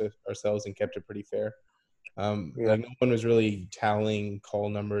amongst ourselves and kept it pretty fair. Yeah, Like no one was really tallying call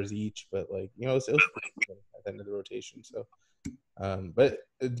numbers each, but like it was pretty good at the end of the rotation. So, but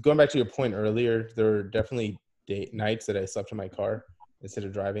going back to your point earlier, there were definitely nights that I slept in my car instead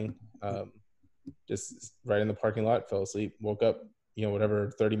of driving. Just right in the parking lot, fell asleep, woke up,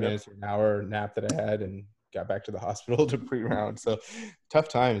 whatever 30 yep. minutes or an hour nap that I had, and got back to the hospital to pre-round. So tough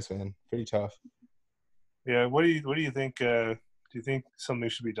times, man, pretty tough. Yeah. What do you think? Do you think something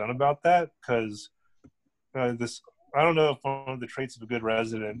should be done about that? Because this, I don't know if one of the traits of a good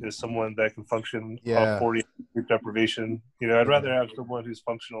resident is someone that can function off Yeah. 40 sleep deprivation. I'd Yeah. rather have someone who's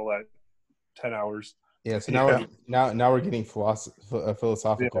functional at 10 hours. Yeah, so Yeah. now we're getting Yeah.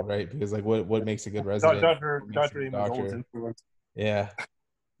 philosophical, right? Because like what makes a good resident? Dr. What makes a Dr. good Amendola's doctor? influence. Yeah,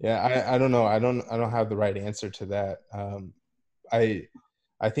 yeah. I don't know. I don't have the right answer to that. I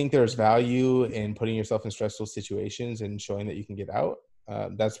I think there's value in putting yourself in stressful situations and showing that you can get out.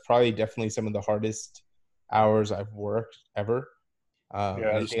 That's probably definitely some of the hardest hours I've worked ever.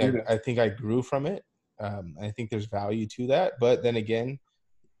 Yeah, as a student. I think I grew from it. I think there's value to that. But then again,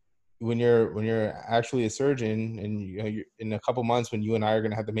 when you're actually a surgeon and you're, in a couple months when you and I are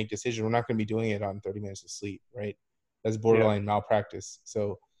going to have to make decisions, we're not going to be doing it on 30 minutes of sleep, right? That's Yeah. borderline malpractice.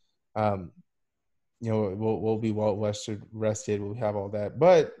 So, um, we'll be well rested. We'll have all that.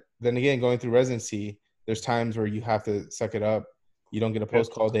 But then again, going through residency, there's times where you have to suck it up. You don't get a Yep.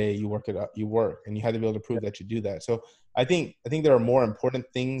 post call day. You work it up. You work, and you have to be able to prove that you do that. So I think there are more important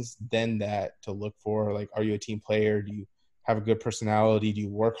things than that to look for. Like, are you a team player? Do you have a good personality? Do you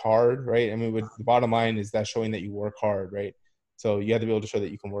work hard? Right. I mean, the bottom line is that showing that you work hard, right? So you have to be able to show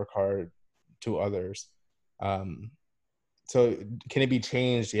that you can work hard to others. So can it be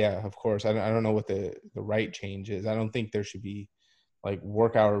changed? Yeah, of course. I don't know what the right change is. I don't think there should be like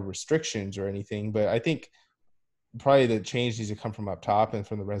work hour restrictions or anything, but I think probably the change needs to come from up top and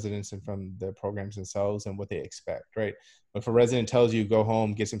from the residents and from the programs themselves and what they expect, right? If a resident tells you go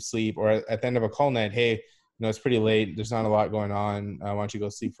home, get some sleep, or at the end of a call night, hey, it's pretty late, there's not a lot going on, why don't you go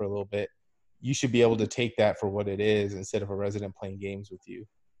sleep for a little bit? You should be able to take that for what it is instead of a resident playing games with you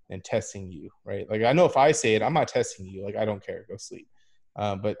and testing you, right? Like, I know if I say it, I'm not testing you. Like, I don't care, go sleep.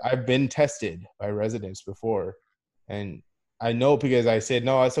 But I've been tested by residents before, and I know because I said,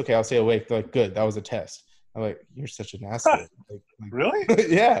 no, it's okay, I'll stay awake. They're like, good, that was a test. I'm like, you're such an asshole. Really?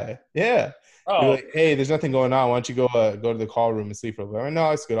 Yeah. You're Oh, like, hey, there's nothing going on. Why don't you go to the call room and sleep for a little bit?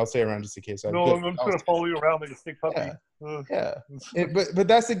 No, it's good. I'll stay around just in case. no, Good. I'm just going to follow you around like a stick puppy. Yeah. Yeah. But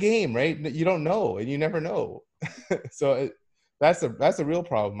that's the game, right? You don't know, and you never know. So that's the real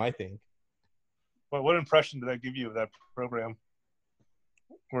problem, I think. What impression did that give you of that program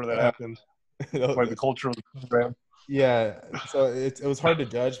where that happened? Like the culture of the program? Yeah, so it was hard to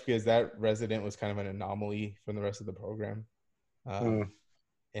judge because that resident was kind of an anomaly from the rest of the program, and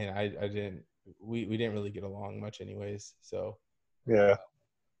I didn't. We didn't really get along much, anyways. So yeah,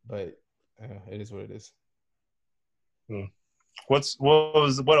 but it is what it is. What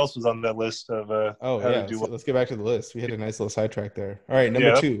else was on that list of let's get back to the list. We had a nice little sidetrack there. All right,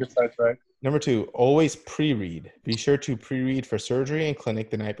 number two. That's a good sidetrack. Number 2, always pre-read. Be sure to pre-read for surgery and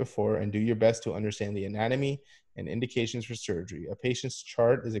clinic the night before and do your best to understand the anatomy and indications for surgery. A patient's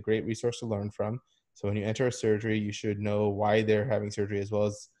chart is a great resource to learn from. So when you enter a surgery, you should know why they're having surgery as well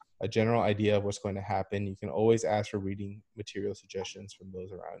as a general idea of what's going to happen. You can always ask for reading material suggestions from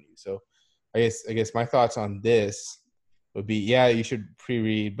those around you. So I guess my thoughts on this would be, yeah, you should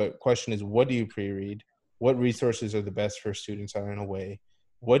pre-read, but question is, what do you pre-read? What resources are the best for students out in a way?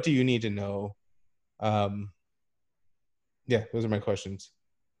 What do you need to know? Yeah, those are my questions.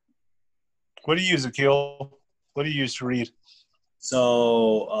 What do you use, Akhil? What do you use to read?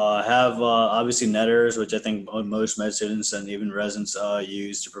 So I have obviously netters, which I think most med students and even residents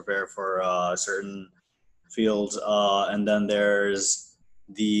use to prepare for certain fields. And then there's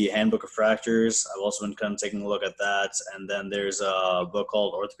the Handbook of Fractures. I've also been kind of taking a look at that. And then there's a book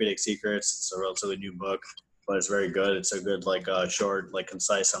called Orthopedic Secrets. It's a relatively new book, but it's very good. It's a good, like, short, like,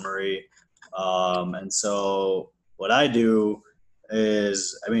 concise summary. And so what I do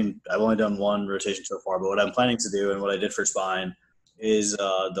is, I mean, I've only done one rotation so far, but what I'm planning to do and what I did for spine is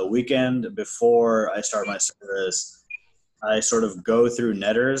the weekend before I start my service, I sort of go through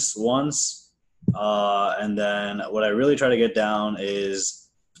netters once. And then what I really try to get down is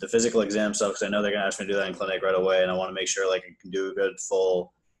the physical exam stuff, because I know they're going to ask me to do that in clinic right away. And I want to make sure, like, I can do a good,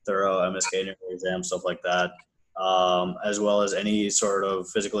 full, thorough MSK exam, stuff like that. As well as any sort of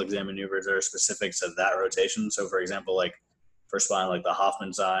physical exam maneuvers that are specific to that rotation. So, for example, like for spine, like the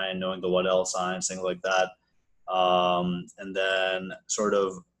Hoffman sign, knowing the Waddell signs, things like that. And then sort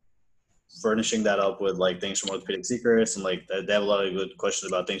of furnishing that up with, like, things from Orthopedic Secrets, and, like, they have a lot of good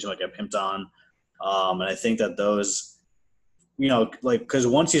questions about things you might get pimped on. And I think that those, you know, like, because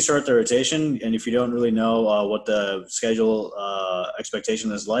once you start the rotation, and if you don't really know what the schedule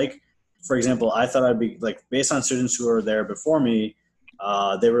expectation is like, for example, I thought I'd be, like, based on students who were there before me,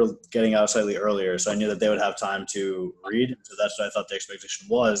 they were getting out slightly earlier, so I knew that they would have time to read. So that's what I thought the expectation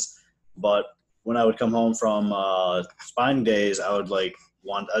was. But when I would come home from spine days, I would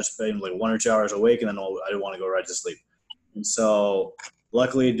spend like 1 or 2 hours awake, and then I didn't want to go right to sleep. And so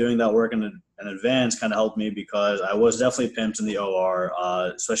luckily doing that work in advance kind of helped me, because I was definitely pimped in the OR,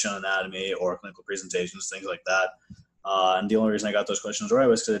 especially on anatomy or clinical presentations, things like that. And the only reason I got those questions right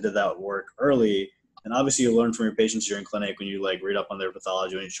was because I did that work early. And obviously you learn from your patients during clinic when you, like, read up on their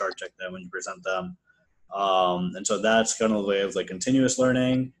pathology, when you chart check them, when you present them. And so that's kind of a way of, like, continuous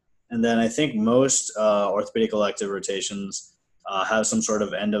learning. And then I think most orthopedic elective rotations have some sort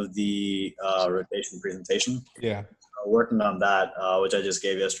of end of the rotation presentation. Yeah. Working on that, which I just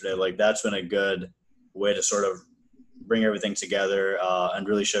gave yesterday, like, that's been a good way to sort of bring everything together and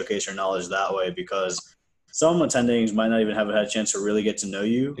really showcase your knowledge that way, because some attendings might not even have had a chance to really get to know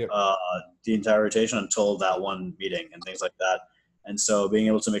you the entire rotation until that one meeting and things like that. And so being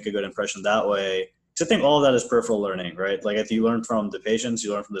able to make a good impression that way, because I think all of that is peripheral learning, right? Like, if you learn from the patients,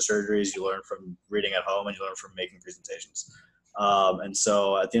 you learn from the surgeries, you learn from reading at home, and you learn from making presentations. And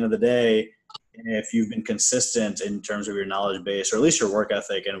so at the end of the day, if you've been consistent in terms of your knowledge base, or at least your work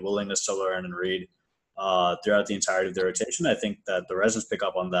ethic and willingness to learn and read throughout the entirety of the rotation, I think that the residents pick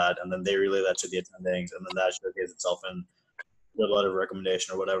up on that, and then they relay that to the attendings, and then that showcases itself in the letter of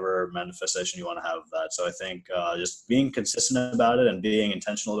recommendation or whatever manifestation you want to have of that. So I think just being consistent about it and being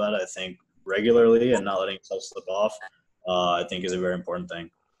intentional about it, I think regularly, and not letting yourself slip off, I think is a very important thing.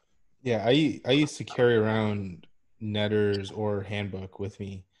 Yeah, I used to carry around netters or handbook with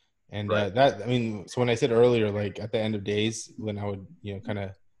me. And Right. that, I mean, so when I said earlier, like at the end of days when I would, kind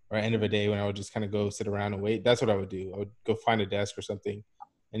of, or end of a day when I would just kind of go sit around and wait, that's what I would do. I would go find a desk or something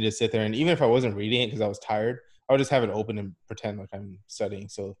and just sit there. And even if I wasn't reading it because I was tired, I would just have it open and pretend like I'm studying.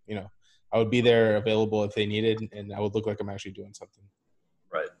 So, I would be there available if they needed, and I would look like I'm actually doing something.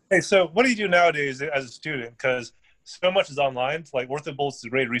 Right. Hey, so what do you do nowadays as a student? Because so much is online. Like, OrthoBullets is a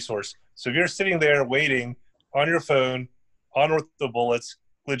great resource. So if you're sitting there waiting on your phone on OrthoBullets,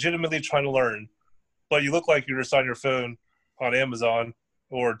 legitimately trying to learn, but you look like you're just on your phone on Amazon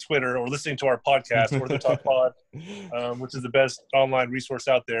or Twitter or listening to our podcast, OrthoTalk Pod, which is the best online resource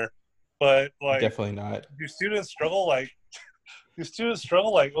out there. But, like, Definitely not. do students struggle? Like,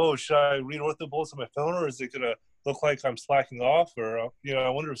 oh, should I read OrthoBullets on my phone, or is it going to look like I'm slacking off? Or, I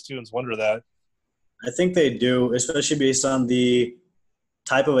wonder if students wonder that. I think they do, especially based on the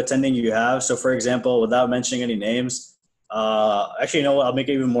type of attending you have. So, for example, without mentioning any names, actually, you know what? I'll make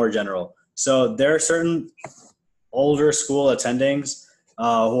it even more general. So there are certain older school attendings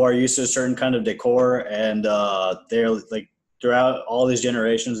who are used to a certain kind of decor, and they're, like, throughout all these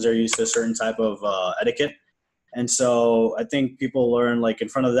generations, they're used to a certain type of etiquette. And so I think people learn, like, in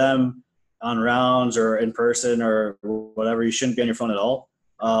front of them on rounds or in person or whatever, you shouldn't be on your phone at all.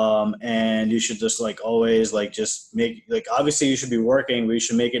 And you should just like always like just make like obviously you should be working, but you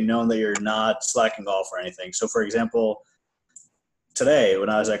should make it known that you're not slacking off or anything. So for example, today when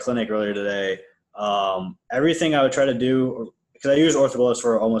I was at clinic earlier today, everything I would try to do because I use orthobullets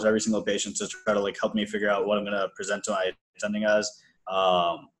for almost every single patient to try to like help me figure out what I'm going to present to my attending as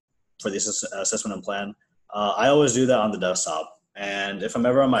for the assessment and plan. I always do that on the desktop, and if I'm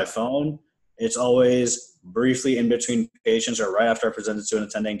ever on my phone, it's always briefly in between patients or right after I presented to an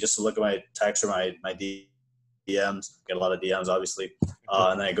attending, just to look at my text or my DMs. Get a lot of DMs, obviously,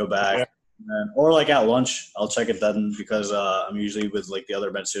 and then I go back. Yeah. Or like at lunch, I'll check it then because I'm usually with like the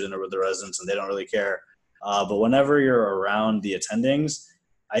other med student or with the residents, and they don't really care. But whenever you're around the attendings,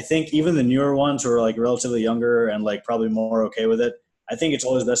 I think even the newer ones who are like relatively younger and like probably more okay with it, I think it's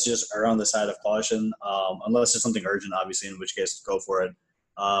always best to just err on the side of caution, unless it's something urgent, obviously, in which case go for it.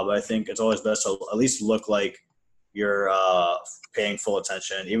 But I think it's always best to at least look like you're paying full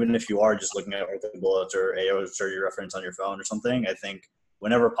attention, even if you are just looking at ortho bullets or AO surgery reference on your phone or something. I think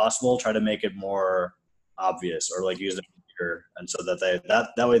whenever possible, try to make it more obvious or like use the computer, and so that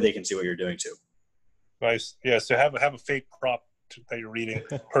that way they can see what you're doing too. Nice. Yeah. So have a fake prop that you're reading.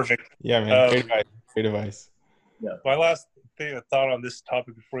 Perfect. Yeah, man. Great advice. Great advice. Yeah. My last thing I thought on this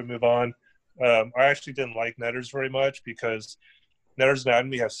topic before we move on, I actually didn't like Netter's very much because Netter's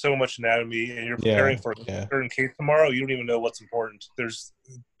anatomy has so much anatomy, and you're preparing for a certain case tomorrow. You don't even know what's important. There's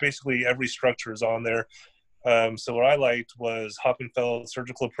basically every structure is on there. So what I liked was Hoppenfeld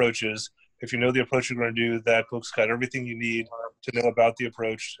surgical approaches. If you know the approach you're going to do, that book's got everything you need to know about the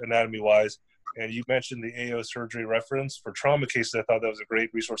approach anatomy-wise. And you mentioned the AO surgery reference for trauma cases. I thought that was a great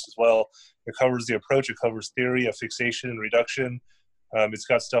resource as well. It covers the approach. It covers theory of fixation and reduction. It's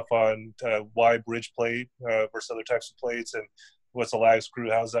got stuff on why bridge plate versus other types of plates and what's a lag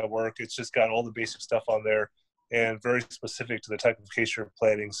screw, how does that work. It's just got all the basic stuff on there and very specific to the type of case you're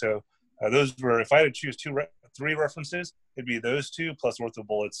planning. So those were, if I had to choose three references, it'd be those two plus ortho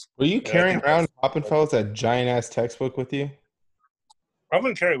bullets. Were you carrying around Hoppenfeld's that giant ass textbook with you? I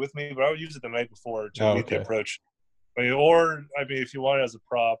wouldn't carry it with me, but I would use it the night before to read the approach. I mean, if you want it as a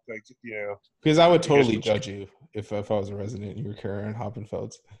prop, like, you know. Because I would totally judge you if I was a resident and you were carrying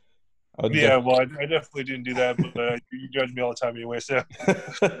Hoppenfeld's. Yeah, well, I definitely didn't do that, but you judge me all the time anyway, so.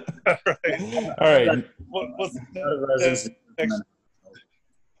 All right. What's the next?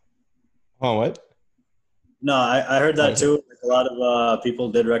 Oh, what? No, I heard that too. Like a lot of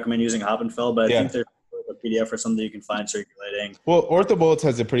people did recommend using Hoppenfeld, but I think there's a PDF or something you can find circulating. Well, OrthoBullets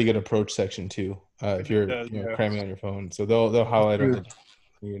has a pretty good approach section too. If you're cramming on your phone, so they'll highlight on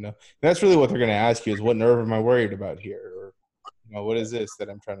the, that's really what they're going to ask you is what nerve am I worried about here, or what is this that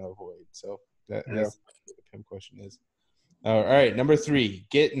I'm trying to avoid. So that's what the PIM question is. All right, number 3,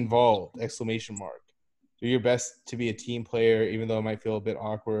 get involved! ! Do your best to be a team player, even though it might feel a bit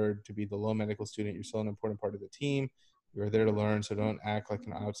awkward to be the low medical student. You're still an important part of the team. You're there to learn, so don't act like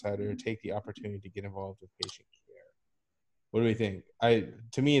an outsider. Take the opportunity to get involved with patient care. What do we think?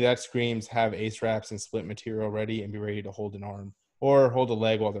 To me, that screams have ace wraps and split material ready and be ready to hold an arm or hold a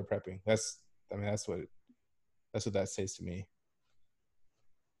leg while they're prepping. That's what that says to me.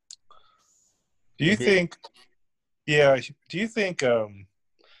 Do you think?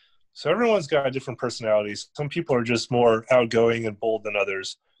 So everyone's got different personalities. Some people are just more outgoing and bold than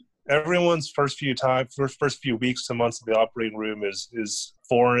others. Everyone's first few weeks to months in the operating room is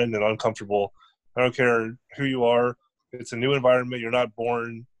foreign and uncomfortable. I don't care who you are. It's a new environment. You're not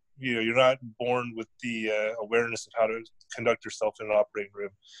born with the awareness of how to conduct yourself in an operating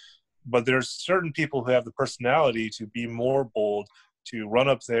room. But there's certain people who have the personality to be more bold, to run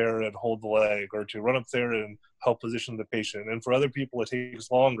up there and hold the leg, or to run up there and help position the patient. And for other people, it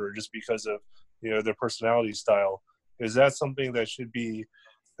takes longer just because of their personality style. Is that something that should be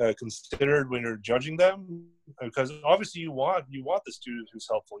considered when you're judging them? Because obviously you want the student who's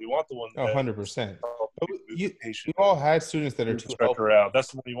helpful. You want the one that 100%. You all had students that are too helpful. That's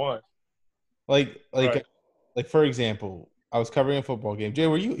the one you want. Like for example, I was covering a football game. Jay,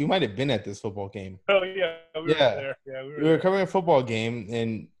 you might have been at this football game. Oh yeah, we were there. Yeah, we were covering a football game,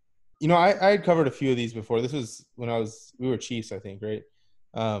 and I had covered a few of these before. This was when we were Chiefs, I think, right?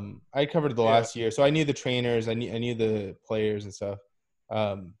 I covered the last year, so I knew the trainers, I knew the players and stuff.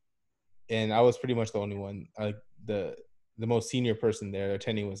 And I was pretty much the only one, the most senior person there.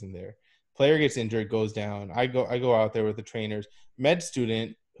 Attending wasn't there. Player gets injured, goes down. I go out there with the trainers. Med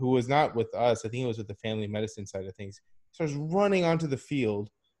student who was not with us, I think it was with the family medicine side of things, starts running onto the field,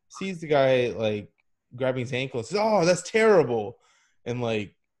 sees the guy like grabbing his ankle, and says, "Oh, that's terrible," and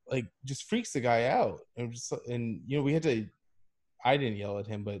like just freaks the guy out. And we had to. I didn't yell at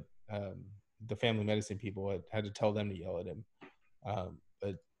him, but the family medicine people had to tell them to yell at him.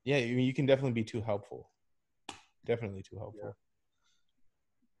 but yeah, you can definitely be too helpful. Definitely too helpful. Yeah.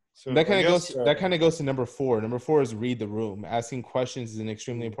 So That kind of goes to number 4. Number 4 is read the room. Asking questions is an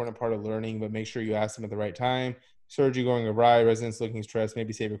extremely important part of learning, but make sure you ask them at the right time. Surgery going awry, residents looking stressed,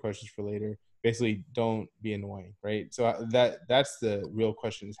 maybe save your questions for later. Basically, don't be annoying, right? So that's the real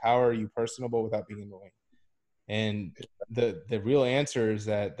question: is how are you personable without being annoying? And the real answer is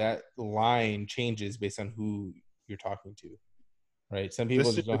that line changes based on who you're talking to, right? Some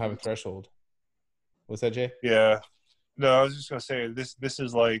people just don't have a threshold. What's that, Jay? Yeah. No, I was just gonna say this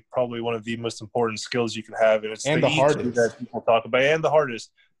is like probably one of the most important skills you can have, and it's And the the EQ that hardest. people talk about, and the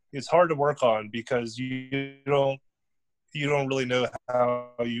hardest. It's hard to work on because you don't really know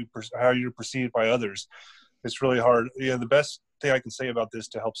how you're perceived by others. It's really hard. The best thing I can say about this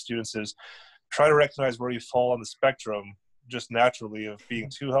to help students is try to recognize where you fall on the spectrum just naturally of being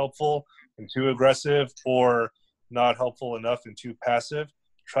too helpful and too aggressive, or not helpful enough and too passive.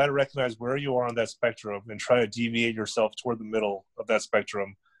 Try to recognize where you are on that spectrum and try to deviate yourself toward the middle of that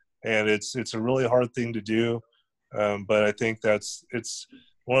spectrum. And it's a really hard thing to do, but I think it's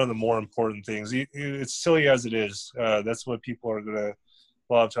one of the more important things. It's silly as it is. That's what people are gonna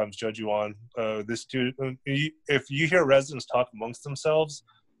a lot of times judge you on. This dude, if you hear residents talk amongst themselves,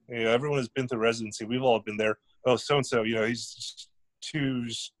 everyone has been through residency. We've all been there. Oh, so and so, he's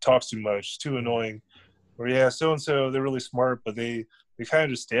talks too much, too annoying. Or yeah, so and so, they're really smart, but they kind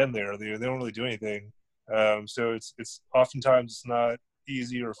of just stand there. They don't really do anything. So it's oftentimes it's not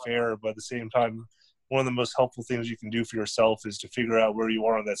easy or fair, but at the same time, one of the most helpful things you can do for yourself is to figure out where you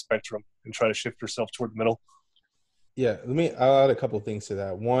are on that spectrum and try to shift yourself toward the middle. Yeah, I'll add a couple of things to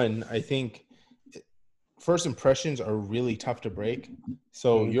that. One, I think first impressions are really tough to break.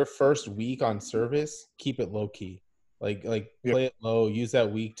 So your first week on service, keep it low key. Like play it low, use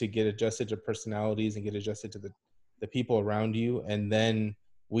that week to get adjusted to personalities and get adjusted to the people around you. And then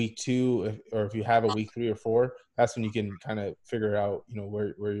week 2, if you have a week 3 or 4, that's when you can kind of figure out,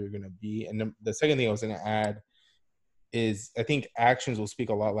 where you're going to be. And the second thing I was going to add is I think actions will speak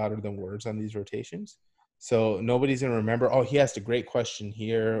a lot louder than words on these rotations. So nobody's going to remember, oh, he asked a great question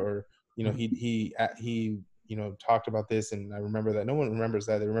here, or, he talked about this and I remember that. No one remembers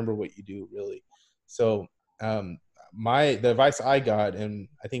that. They remember what you do, really. So the advice I got, and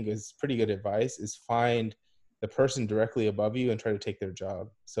I think is pretty good advice, is find the person directly above you and try to take their job.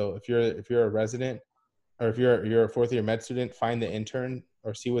 So if you're a resident, or if you're a 4th-year med student, find the intern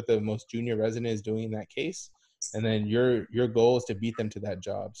or see what the most junior resident is doing in that case. And then your goal is to beat them to that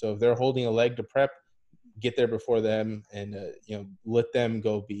job. So if they're holding a leg to prep, get there before them, and let them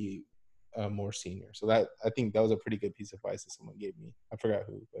go be more senior. So that, I think that was a pretty good piece of advice that someone gave me. I forgot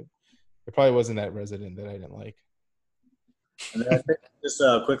who, but it probably wasn't that resident that I didn't like. And then I think just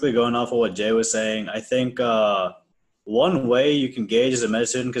quickly going off of what Jay was saying, I think one way you can gauge as a med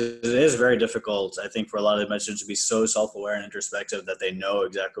student, because it is very difficult, I think, for a lot of the med students to be so self-aware and introspective that they know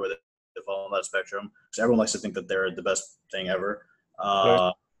exactly where they fall on that spectrum. Because everyone likes to think that they're the best thing ever,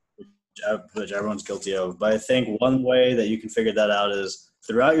 which everyone's guilty of. But I think one way that you can figure that out is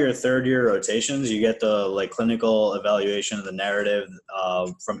throughout your 3rd-year rotations, you get the clinical evaluation of the narrative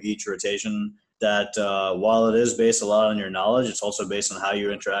from each rotation. That while it is based a lot on your knowledge, it's also based on how you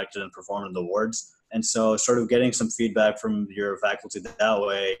interacted and performed in the wards. And so sort of getting some feedback from your faculty that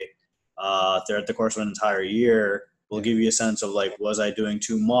way throughout the course of an entire year will give you a sense of was I doing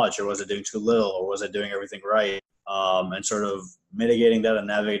too much, or was I doing too little, or was I doing everything right? And sort of mitigating that and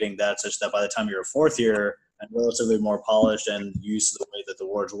navigating that such that by the time you're a 4th year and relatively more polished and used to the way that the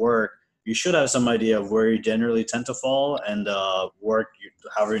wards work, you should have some idea of where you generally tend to fall and work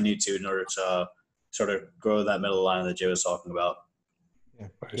however you need to in order to sort of grow that middle line that Jay was talking about. Yeah,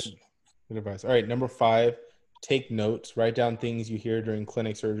 good advice. All right, number 5, take notes. Write down things you hear during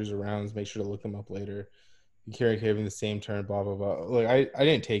clinic, surgeries, or rounds. Make sure to look them up later. You carry having the same turn, blah, blah, blah. Look, I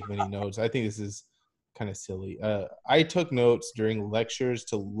didn't take many notes. I think this is kind of silly. I took notes during lectures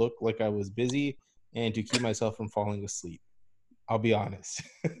to look like I was busy and to keep myself from falling asleep. I'll be honest.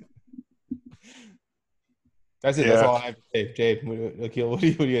 That's it. Yeah. That's all I have to say. Jay, Akhil, what do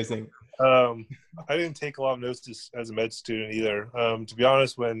you guys think? I didn't take a lot of notes as a med student either. To be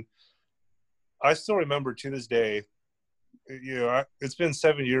honest, when I still remember to this day, it's been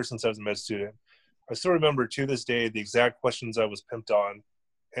 7 years since I was a med student. I still remember to this day the exact questions I was pimped on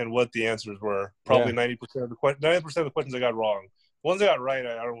and what the answers were. Probably 90% of the questions I got wrong. The ones I got right,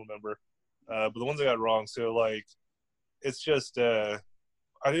 I don't remember. But the ones I got wrong, so it's just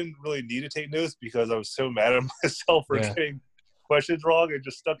I didn't really need to take notes because I was so mad at myself for getting questions wrong. It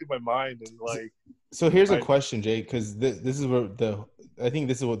just stuck in my mind and So here's a question, Jay, because this is what I think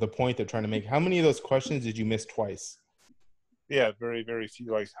this is what the point they're trying to make. How many of those questions did you miss twice? Yeah, very, very few,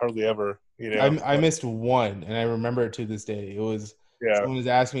 like hardly ever, I missed one, and I remember it to this day. It was Yeah. someone was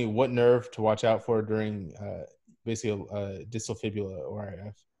asking me what nerve to watch out for during basically distal fibula or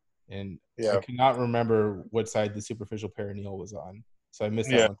IF, and I Yeah. could not remember what side the superficial perineal was on, so I missed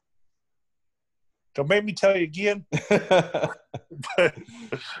that Yeah. one. Don't make me tell you again. But,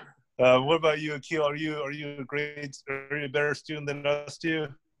 what about you, Akil? Are you a better student than us two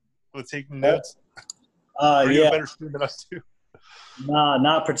with taking notes? Are you a Yeah, better student than us two? nah,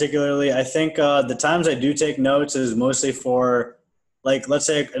 not particularly. I think the times I do take notes is mostly for, like, let's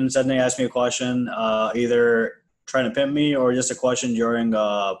say an attending asks me a question, either trying to pimp me or just a question during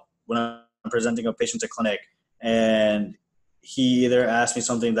when I'm presenting a patient to clinic, and he either asked me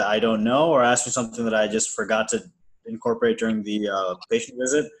something that I don't know or asked me something that I just forgot to incorporate during the patient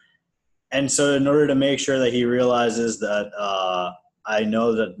visit. And so, in order to make sure that he realizes that I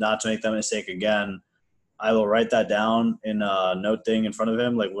know that not to make that mistake again, I will write that down in a note thing in front of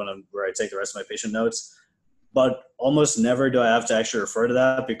him, like where I take the rest of my patient notes. But almost never do I have to actually refer to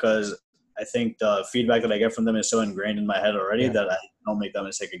that because I think the feedback that I get from them is so ingrained in my head already Yeah. that I don't make that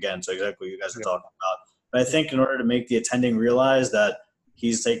mistake again. So exactly what you guys are Yeah. talking about. But I think in order to make the attending realize that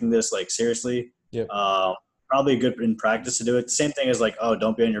he's taking this like seriously, Yep. probably good in practice to do it. The same thing as like, oh,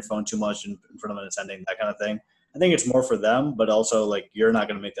 don't be on your phone too much in front of an attending, that kind of thing. I think it's more for them, but also like you're not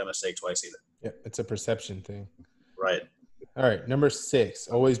going to make that mistake twice either. Yeah, it's a perception thing. Right. All right, number 6,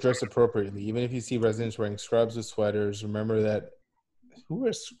 always dress appropriately. Even if you see residents wearing scrubs with sweaters, remember that who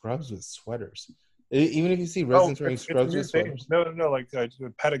wears scrubs with sweaters? Even if you see residents wearing It's a scrubs new with thing. sweaters. No, like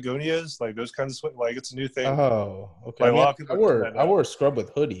Patagonias, like those kinds of like it's a new thing. Oh, okay. Like I a mean, lot of people I are doing wore that I now. wore a scrub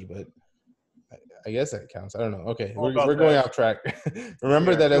with hoodie, but I guess that counts. I don't know. Okay, All about we're going that. off track.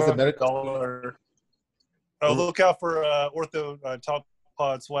 Remember that as a medical $200. Oh, look out for ortho top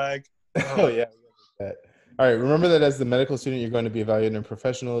pod swag. Oh yeah. That. All right. Remember that as the medical student, you're going to be evaluated in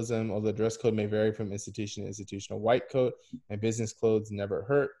professionalism. Although dress code may vary from institution to institution, a white coat and business clothes never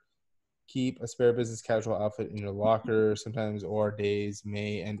hurt. Keep a spare business casual outfit in your locker. Sometimes OR days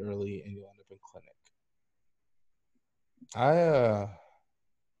may end early, and you'll end up in clinic. I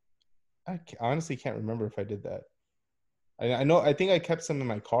honestly can't remember if I did that. I know. I think I kept some in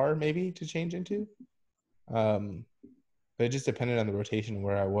my car, maybe to change into. But it just depended on the rotation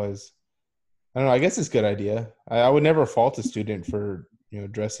where I was. I don't know. I guess it's a good idea. I would never fault a student for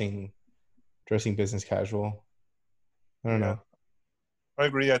dressing business casual. I don't know. I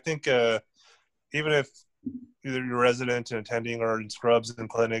agree. I think even if either you're resident and attending or in scrubs in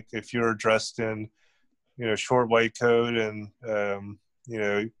clinic, if you're dressed in short white coat and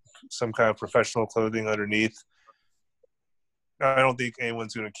some kind of professional clothing underneath, I don't think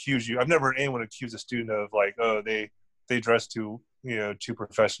anyone's going to accuse you. I've never heard anyone accuse a student of like, oh, they dress too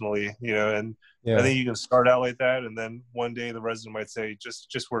professionally, and Yeah. I think you can start out like that, and then one day the resident might say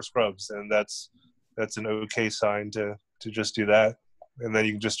just wear scrubs, and that's an okay sign to just do that, and then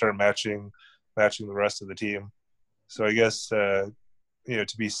you can just start matching the rest of the team. So I guess to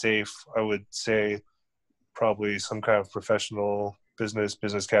be safe, I would say probably some kind of professional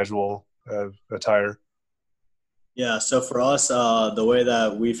business casual attire. Yeah, so for us, the way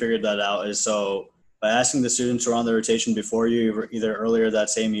that we figured that out is so by asking the students who are on the rotation before you, either earlier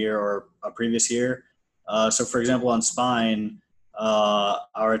that same year or a previous year. So, for example, on spine,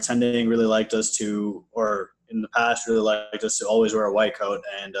 our attending really liked us to, or in the past, really liked us to always wear a white coat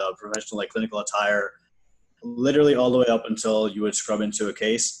and professional, like clinical attire, literally all the way up until you would scrub into a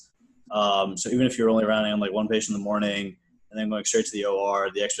case. So even if you're only rounding on like one patient in the morning, and then going straight to the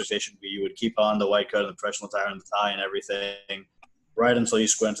OR, the expectation would be you would keep on the white coat and the professional attire and the tie and everything right until you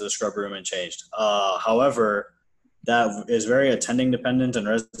went to the scrub room and changed. However, that is very attending dependent and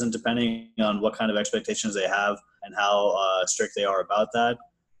resident depending on what kind of expectations they have and how strict they are about that.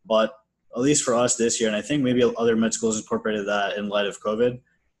 But at least for us this year, and I think maybe other med schools incorporated that in light of COVID.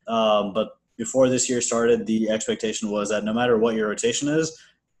 But before this year started, the expectation was that no matter what your rotation is,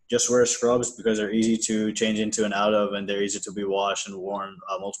 just wear scrubs because they're easy to change into and out of, and they're easy to be washed and worn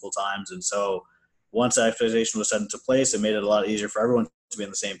multiple times. And so once that expectation was set into place, it made it a lot easier for everyone to be on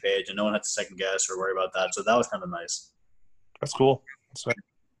the same page, and no one had to second guess or worry about that. So that was kind of nice. That's cool.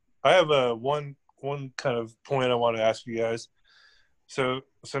 I have one kind of point I want to ask you guys. So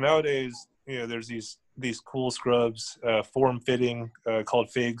nowadays, there's these cool scrubs, form fitting, called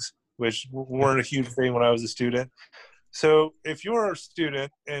figs, which weren't a huge thing when I was a student. So if you're a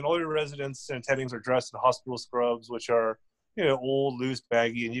student and all your residents and attendings are dressed in hospital scrubs, which are, old, loose,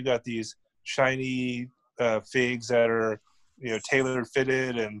 baggy, and you got these shiny figs that are, tailor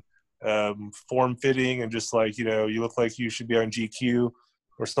fitted and form fitting and just like, you look like you should be on GQ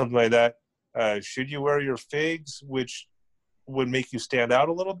or something like that. Should you wear your figs, which would make you stand out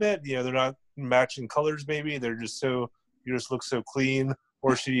a little bit? You know, they're not matching colors. Maybe they're just so you just look so clean,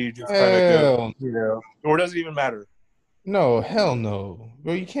 or should you just kind of go, Hell, you know, or does it even matter? no, hell no.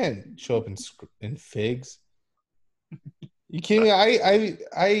 Bro, you can't show up in figs. You kidding me?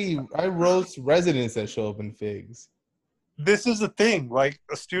 I roast residents that show up in figs. This is the thing. Like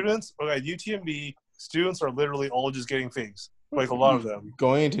students at UTMB, students are literally all just getting figs. Like a lot of them.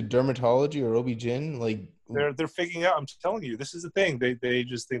 Going into dermatology or OB-GYN, like They're figuring out. I'm telling you, this is the thing. They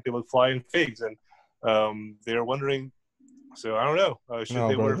just think they look fly in figs, and they're wondering. So I don't know. Should no,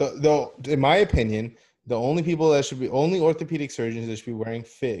 they bro. wear? In my opinion, the only people that should be only orthopedic surgeons that should be wearing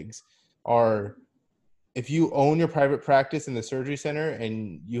figs are if you own your private practice in the surgery center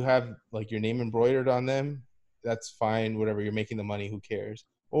and you have like your name embroidered on them, that's fine. Whatever, you're making the money, who cares?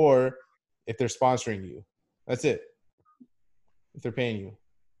 Or if they're sponsoring you, that's it. If they're paying you,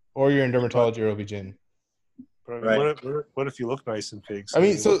 or you're in dermatology or OB-GYN. Right. What if you look nice in figs? I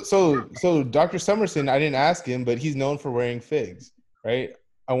mean, so Dr. Summerson, I didn't ask him, but he's known for wearing figs, right?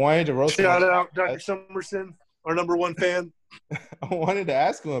 I wanted to roast him. Shout out Dr. Summerson, our number one fan. I wanted to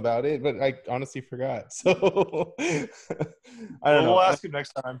ask him about it, but I honestly forgot. So I don't know. We'll ask him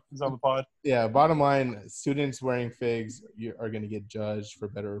next time he's on the pod. Yeah, bottom line, students wearing figs are going to get judged for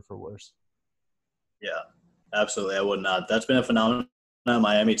better or for worse. Yeah, absolutely. I would not. That's been a phenomenon in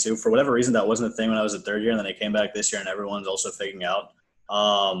Miami too. For whatever reason, that wasn't a thing when I was in third year, and then I came back this year, and everyone's also figuring out.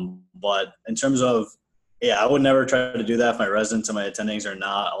 But in terms of, yeah, I would never try to do that if my residents and my attendings are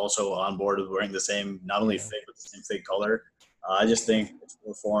not also on board with wearing the same, not only fig, but the same fig color. I just think it's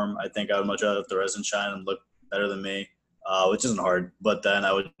full form. I think I would much rather if the residents shine and look better than me, which isn't hard. But then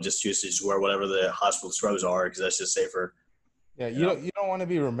I would just choose to just wear whatever the hospital scrubs are because that's just safer. Yeah, you don't want to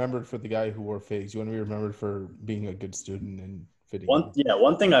be remembered for the guy who wore figs. You want to be remembered for being a good student and fitting in.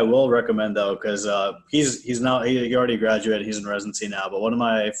 One thing I will recommend though, because he already graduated, he's in residency now. But one of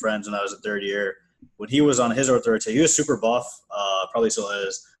my friends when I was in third year, when he was on his ortho rotation, he was super buff, probably still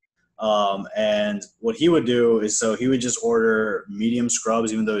is. And what he would do is so he would just order medium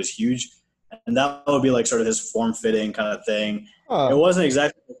scrubs, even though he's huge, and that would be like sort of his form fitting kind of thing. It wasn't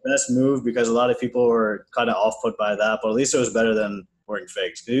exactly the best move because a lot of people were kind of off put by that, but at least it was better than wearing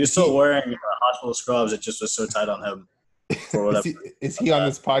figs. He was still wearing hospital scrubs; it just was so tight on him. For whatever. Is he on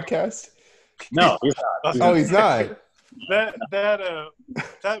this podcast? No, he's not. He's not.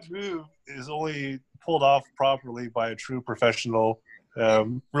 That move is only pulled off properly by a true professional,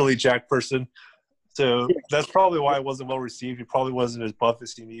 really jacked person. So that's probably why it wasn't well received. He probably wasn't as buff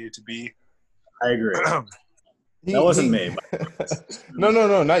as he needed to be. I agree. That wasn't me.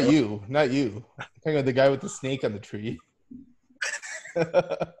 No, not you. Not you. I'm talking about the guy with the snake on the tree.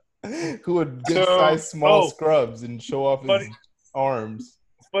 Who would get size small scrubs and show off his arms.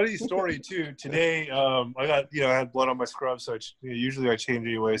 Funny story too. Today, I had blood on my scrubs, so usually I change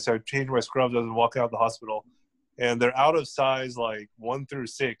anyway. So I changed my scrubs as I walk out of the hospital, and they're out of size like 1 through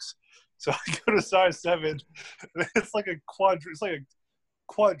 6. So I go to size 7. It's like a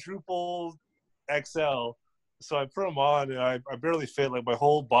quadruple XL. So I put them on, and I barely fit. Like my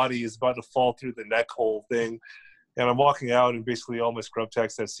whole body is about to fall through the neck hole thing. And I'm walking out, and basically all my scrub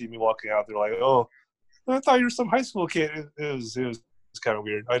techs that see me walking out, they're like, "Oh, I thought you were some high school kid." It was kind of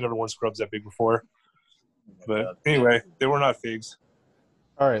weird. I never worn scrubs that big before. But anyway, they were not figs.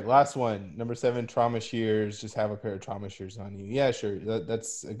 All right, last one. Number 7, trauma shears. Just have a pair of trauma shears on you. Yeah, sure.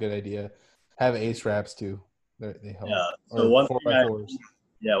 That's a good idea. Have ace wraps too. They help. Yeah. So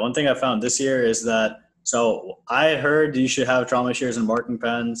one thing I found this year is that I heard you should have trauma shears and marking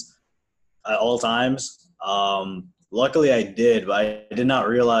pens at all times. Luckily I did, but I did not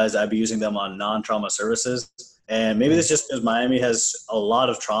realize I'd be using them on non-trauma services. And maybe this just because Miami has a lot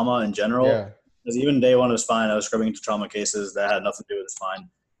of trauma in general. Yeah. Because even day one was fine. I was scrubbing into trauma cases that had nothing to do with spine.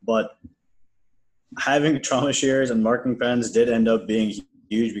 But having trauma shears and marking pens did end up being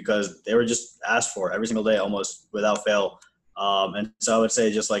huge because they were just asked for every single day almost without fail. And so I would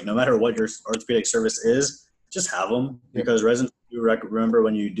say just like no matter what your orthopedic service is, just have them because residents do remember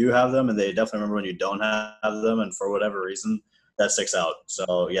when you do have them, and they definitely remember when you don't have them, and for whatever reason that sticks out.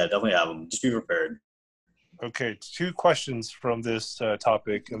 So yeah, definitely have them. Just be prepared. Okay, 2 questions from this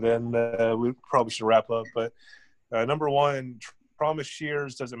topic, and then we probably should wrap up. But number 1, trauma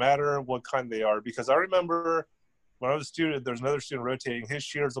shears, does it matter what kind they are? Because I remember when I was a student, there was another student rotating. His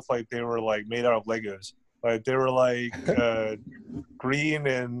shears looked like they were like made out of Legos. Like they were like green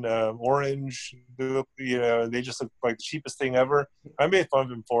and orange, they just looked like the cheapest thing ever. I made fun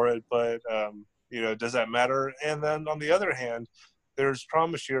of him for it, but does that matter? And then on the other hand, there's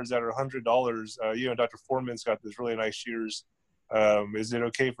trauma shears that are $100. Dr. Foreman's got these really nice shears. Is it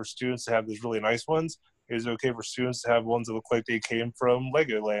okay for students to have these really nice ones? is it okay for students to have ones that look like they came from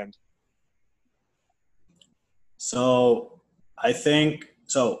Legoland? So I think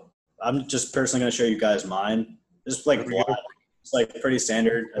so. I'm just personally going to show you guys mine. Just like black. It's like pretty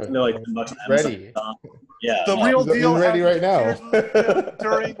standard. I think they're like $10 on Amazon. Ready. Yeah. The real He's deal. ready right now.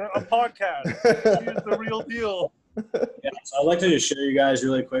 During a podcast. Here's the real deal. Yeah, so I'd like to just show you guys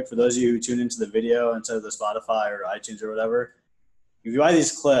really quick for those of you who tune into the video instead of the Spotify or iTunes or whatever. If you buy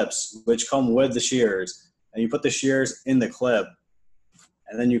these clips, which come with the shears, and you put the shears in the clip,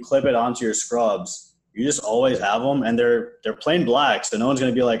 and then you clip it onto your scrubs, you just always have them, and they're plain black, so no one's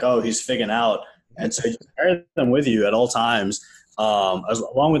going to be like, oh, he's figging out. And so you just carry them with you at all times,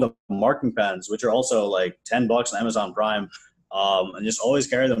 along with the marking pens, which are also like $10 on Amazon Prime. And just always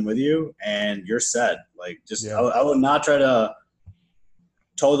carry them with you, and you're set. Like, just I would not try to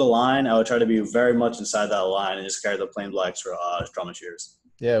toe the line. I would try to be very much inside that line and just carry the plain black trauma shears.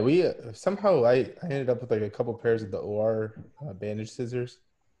 Yeah, we somehow I ended up with like a couple pairs of the OR bandage scissors,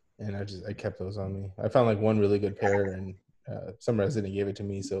 and I kept those on me. I found like one really good pair, and some resident gave it to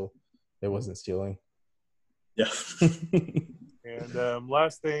me, so it wasn't stealing. Yeah. And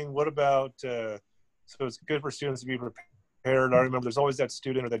last thing, what about so it's good for students to be prepared. I remember there's always that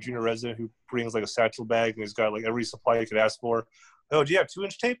student or that junior resident who brings like a satchel bag and he's got like every supply you could ask for. Oh, do you have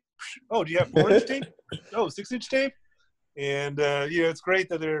 2-inch tape? Oh, do you have 4-inch tape? Oh, 6-inch tape? And it's great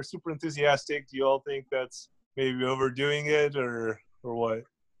that they're super enthusiastic. Do you all think that's maybe overdoing it or what?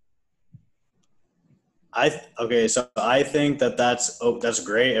 So I think that's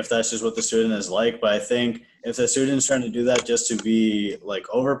great if that's just what the student is like. But I think if the student's trying to do that just to be like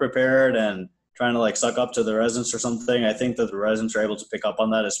over prepared and trying to like suck up to the residents or something, I think that the residents are able to pick up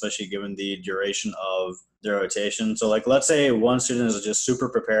on that, especially given the duration of their rotation. So like, let's say one student is just super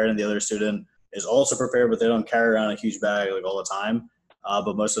prepared and the other student is also prepared, but they don't carry around a huge bag like all the time.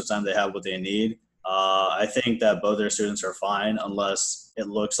 But most of the time they have what they need. I think that both their students are fine unless it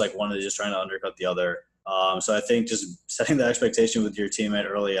looks like one is just trying to undercut the other. So I think just setting the expectation with your teammate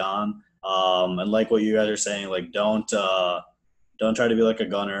early on, and like what you guys are saying, like don't try to be like a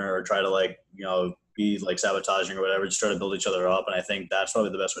gunner or try to like, be like sabotaging or whatever. Just try to build each other up. And I think that's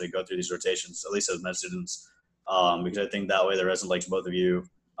probably the best way to go through these rotations, at least as med students, because I think that way the resident likes both of you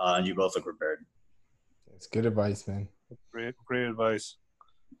and you both look prepared. It's good advice, man. Great advice.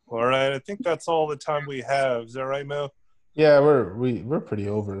 All right. I think that's all the time we have. Is that right, Mo? Yeah, we're pretty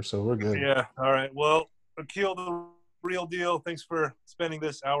over, so we're good. Yeah. All right. Well, Akhil, the real deal. Thanks for spending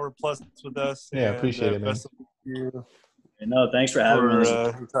this hour plus with us. Yeah, appreciate it, man. Best of you. No, thanks for having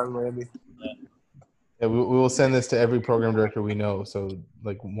me. Yeah, we will send this to every program director we know. So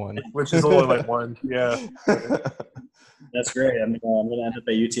like one, which is only like one. Yeah. That's great. I'm going to end up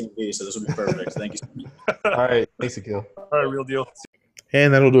at UTMB, so this will be perfect. Thank you so much. All right. Thanks, Akhil. All right, real deal.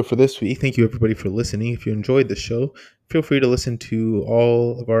 And that'll do it for this week. Thank you, everybody, for listening. If you enjoyed the show, feel free to listen to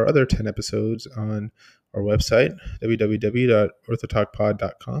all of our other 10 episodes on our website,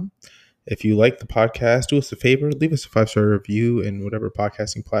 www.orthotalkpod.com. If you like the podcast, do us a favor, leave us a 5-star review in whatever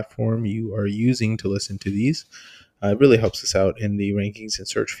podcasting platform you are using to listen to these. It really helps us out in the rankings and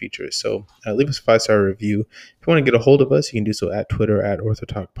search features. So leave us a 5-star review. If you want to get a hold of us, you can do so at Twitter at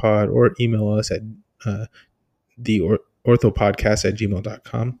orthotalkpod or email us at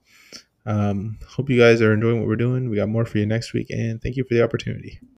orthopodcast@gmail.com. Hope you guys are enjoying what we're doing. We got more for you next week, and thank you for the opportunity.